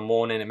cheerful in the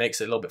morning. It makes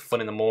it a little bit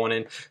fun in the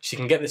morning. So you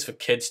can get this for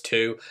kids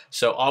too.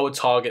 So I would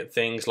target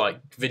things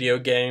like video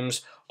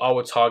games. I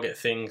would target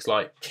things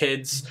like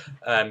kids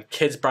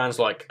brands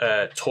like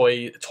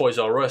Toys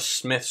R Us,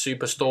 Smith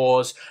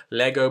Superstores,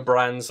 Lego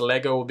brands.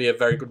 Lego would be a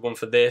very good one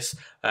for this.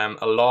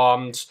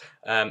 Alarms,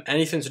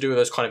 anything to do with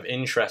those kind of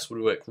interests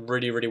would work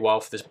really, really well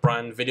for this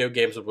brand. Video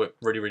games would work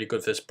really, really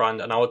good for this brand,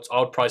 and I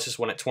would price this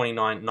one at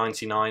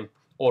 $29.99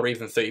 or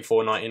even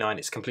 $34.99.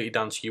 It's completely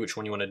down to you which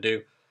one you want to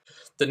do.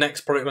 The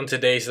next product on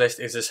today's list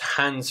is this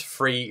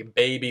hands-free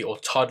baby or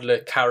toddler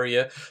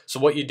carrier. So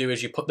what you do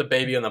is you put the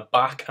baby on the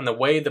back, and the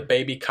way the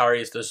baby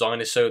carrier is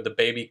designed is so the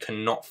baby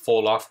cannot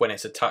fall off when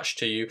it's attached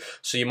to you.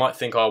 So you might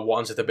think, oh, what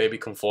happens if the baby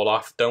can fall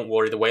off? Don't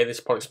worry, the way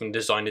this product's been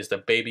designed is the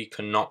baby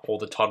cannot, or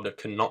the toddler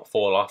cannot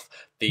fall off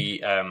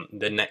the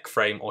neck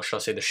frame, or should I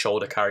say the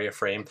shoulder carrier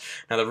frame.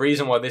 Now the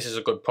reason why this is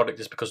a good product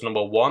is because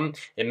number one,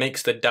 it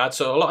makes the dad,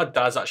 so a lot of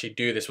dads actually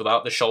do this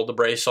without the shoulder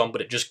brace on, but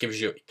it just gives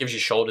your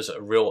shoulders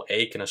a real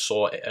ache and a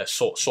sore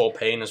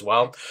pain as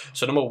well.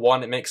 So number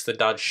one, it makes the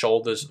dad's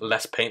shoulders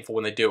less painful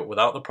when they do it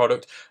without the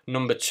product.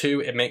 Number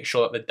two, it makes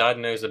sure that the dad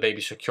knows the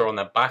baby's secure on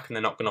their back and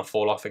they're not going to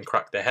fall off and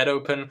crack their head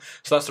open.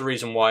 So that's the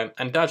reason why,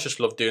 and dads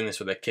just love doing this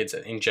with their kids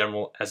in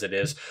general as it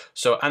is.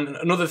 So, and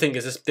another thing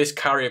is this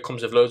carrier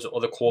comes with loads of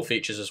other core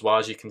features as well,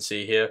 as you can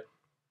see here.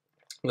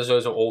 There's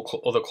those are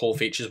all other cool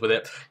features with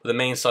it. But the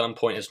main selling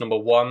point is number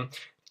one,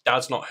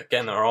 dad's not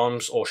getting their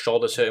arms or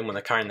shoulders hurting when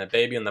they're carrying their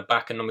baby on the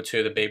back, and number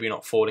two, the baby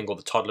not falling or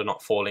the toddler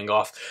not falling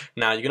off.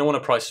 Now you're going to want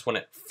to price this one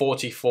at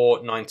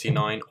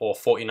 $44.99 or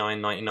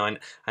 $49.99, and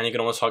you're going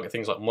to want to target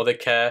things like mother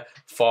care,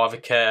 father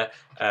care,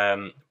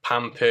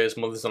 Pampers,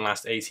 mothers in the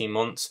last 18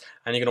 months,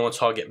 and you're going to want to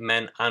target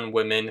men and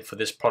women for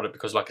this product,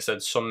 because like I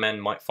said, some men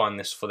might find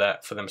this for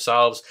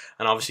themselves,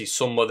 and obviously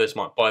some mothers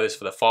might buy this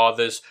for their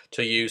fathers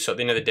to use. So at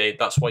the end of the day,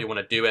 that's why you want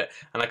to do it.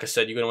 And like I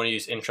said, you're going to want to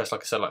use interest,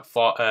 like I said, like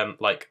father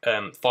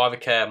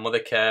care, mother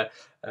care,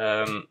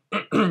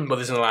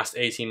 mothers in the last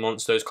 18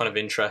 months, those kind of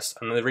interests.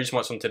 And the reason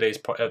why it's on today's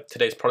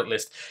product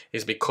list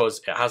is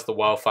because it has the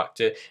wow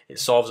factor, it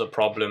solves a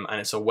problem, and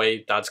it's a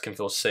way dads can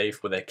feel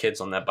safe with their kids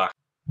on their back.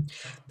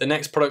 The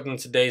next product on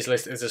today's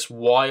list is this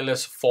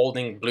wireless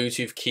folding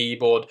Bluetooth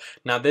keyboard.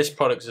 Now this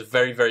product is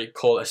very, very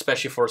cool,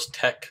 especially for us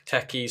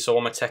techies. So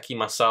I'm a techie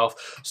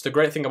myself. So the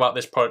great thing about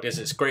this product is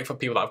it's great for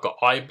people that have got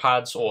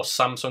iPads or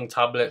Samsung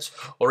tablets,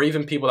 or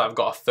even people that have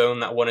got a phone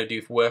that want to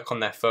do work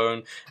on their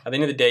phone. At the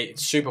end of the day,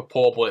 it's super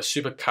portable, it's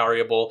super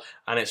carryable,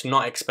 and it's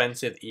not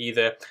expensive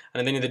either. And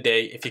at the end of the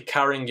day, if you're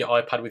carrying your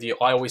iPad with you,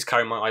 I always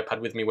carry my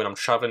iPad with me when I'm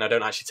traveling. I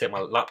don't actually take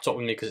my laptop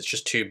with me because it's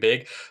just too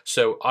big.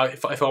 So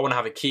if I want to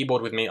have a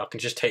keyboard with me, I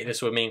can just take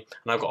this with me,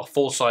 and I've got a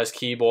full-size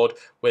keyboard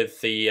with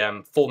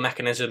the full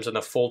mechanisms and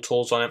the full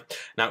tools on it.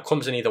 Now it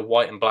comes in either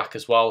white and black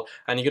as well,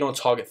 and you're going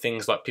to target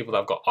things like people that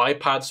have got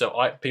iPads. So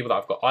people that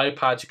have got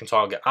iPads, you can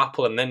target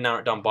Apple and then narrow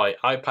it down by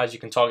iPads. You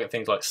can target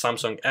things like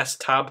Samsung S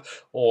Tab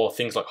or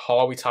things like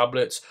Huawei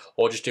tablets,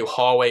 or just do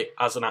Huawei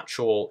as an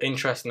actual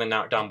interest and then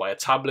narrow it down by a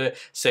tablet.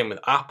 Same with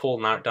Apple,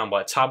 narrow it down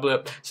by a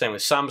tablet. Same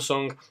with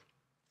Samsung.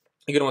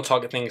 You're going to want to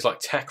target things like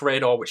Tech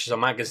Radar, which is a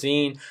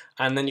magazine,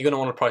 and then you're going to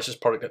want to price this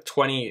product at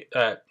 $29.99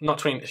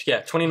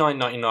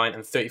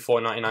 and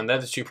 $34.99. They're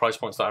the two price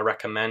points that I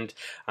recommend.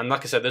 And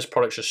like I said, this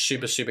product's just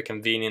super, super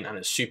convenient, and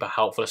it's super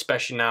helpful,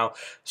 especially now.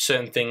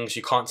 Certain things,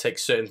 you can't take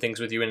certain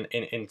things with you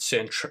in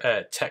certain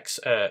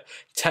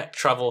tech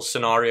travel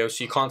scenarios.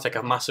 So you can't take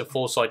a massive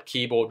full-size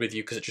keyboard with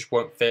you because it just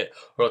won't fit,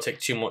 or it'll take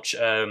too much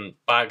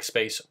bag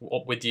space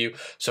up with you.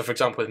 So for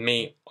example, with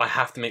me, I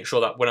have to make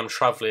sure that when I'm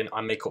traveling,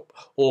 I make up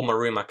all my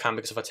room I can,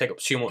 because if I take up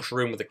too much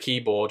room with a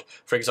keyboard,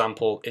 for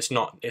example, it's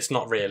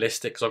not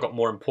realistic, because I've got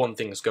more important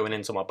things going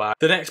into my bag.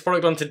 The next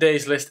product on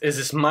today's list is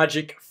this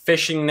magic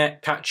fishing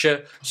net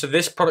catcher. So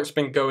this product's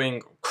been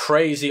going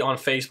crazy on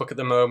Facebook at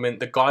the moment.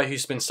 The guy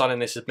who's been selling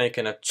this is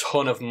making a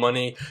ton of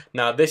money.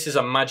 Now this is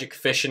a magic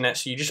fishing net,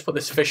 so you just put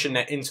this fishing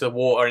net into the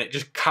water and it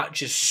just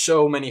catches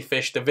so many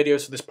fish. The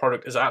videos for this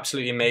product is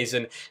absolutely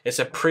amazing. It's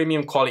a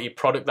premium quality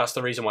product, that's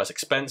the reason why it's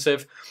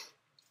expensive.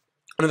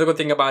 Another good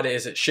thing about it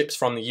is it ships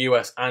from the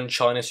US and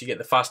China, so you get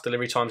the fast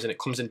delivery times, and it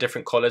comes in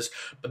different colors.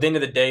 But at the end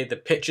of the day, the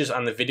pictures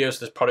and the videos of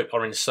this product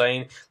are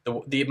insane.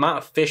 The amount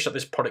of fish that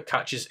this product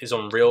catches is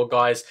unreal,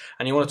 guys.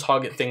 And you want to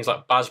target things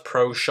like Bass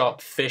Pro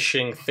Shop,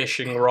 fishing,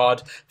 fishing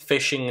rod,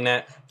 fishing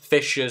net,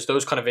 fishers,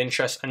 those kind of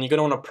interests, and you're going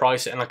to want to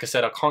price it. And like I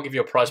said, I can't give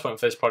you a price point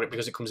for this product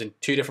because it comes in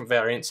two different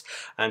variants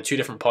and two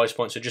different price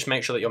points. So just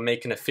make sure that you're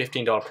making a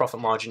 $15 profit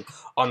margin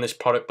on this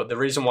product. But the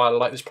reason why I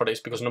like this product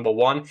is because number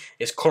one,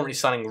 it's currently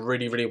selling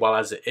really, really well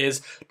as it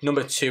is.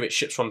 Number two, it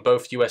ships from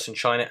both US and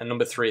China. And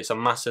number three, it's a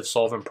massive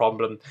solving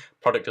problem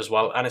product as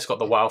well. And it's got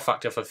the wow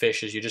factor for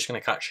fishers. You're just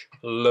going to catch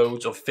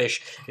loads of fish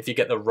if you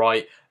get the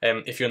right,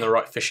 if you're in the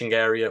right fishing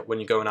area when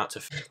you're going out to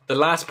fish. The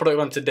last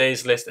product on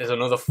today's list is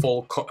another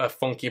full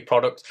funky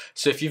product.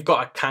 So if you've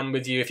got a can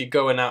with you, if you're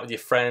going out with your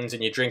friends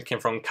and you're drinking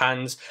from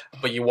cans,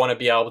 but you want to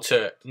be able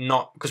to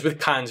not, because with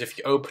cans, if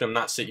you open them,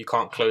 that's it, you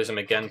can't close them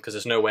again because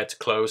there's nowhere to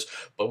close.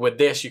 But with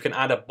this, you can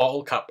add a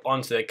bottle cap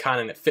onto the can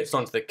and it fits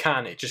onto the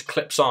can, it just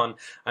clips on,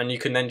 and you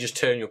can then just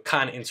turn your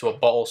can into a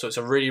bottle. So it's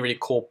a really, really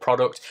cool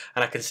product,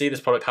 and I can see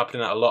this product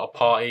happening at a lot of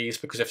parties,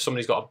 because if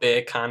somebody's got a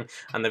beer can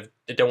and they've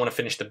they don't want to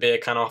finish the beer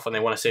can off and they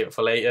want to save it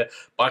for later.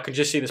 But I can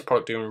just see this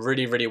product doing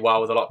really, really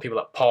well with a lot of people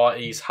at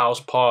parties,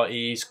 house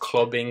parties,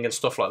 clubbing and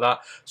stuff like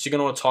that. So you're going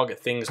to want to target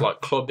things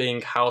like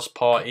clubbing, house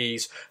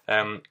parties,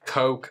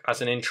 Coke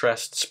as an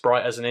interest,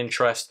 Sprite as an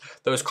interest,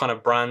 those kind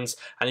of brands.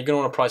 And you're going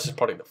to want to price this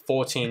product at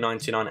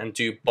 $14.99 and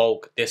do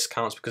bulk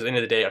discounts, because at the end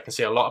of the day I can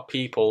see a lot of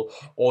people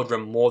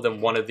ordering more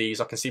than one of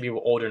these. I can see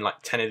people ordering like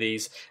 10 of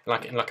these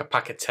in like a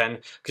pack of 10,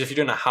 because if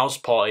you're doing a house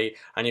party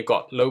and you've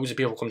got loads of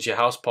people come to your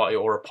house party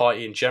or a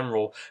party in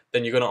general,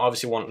 then you're going to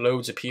obviously want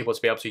loads of people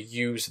to be able to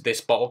use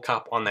this bottle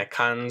cap on their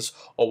cans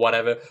or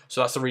whatever.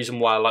 So that's the reason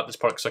why I like this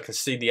product, because I can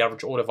see the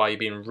average order value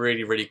being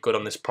really, really good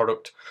on this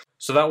product.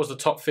 So that was the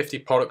top 50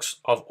 products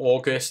of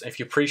August. If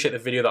you appreciate the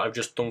video that I've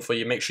just done for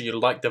you, make sure you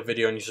like the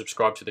video and you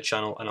subscribe to the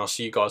channel, and I'll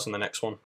see you guys on the next one.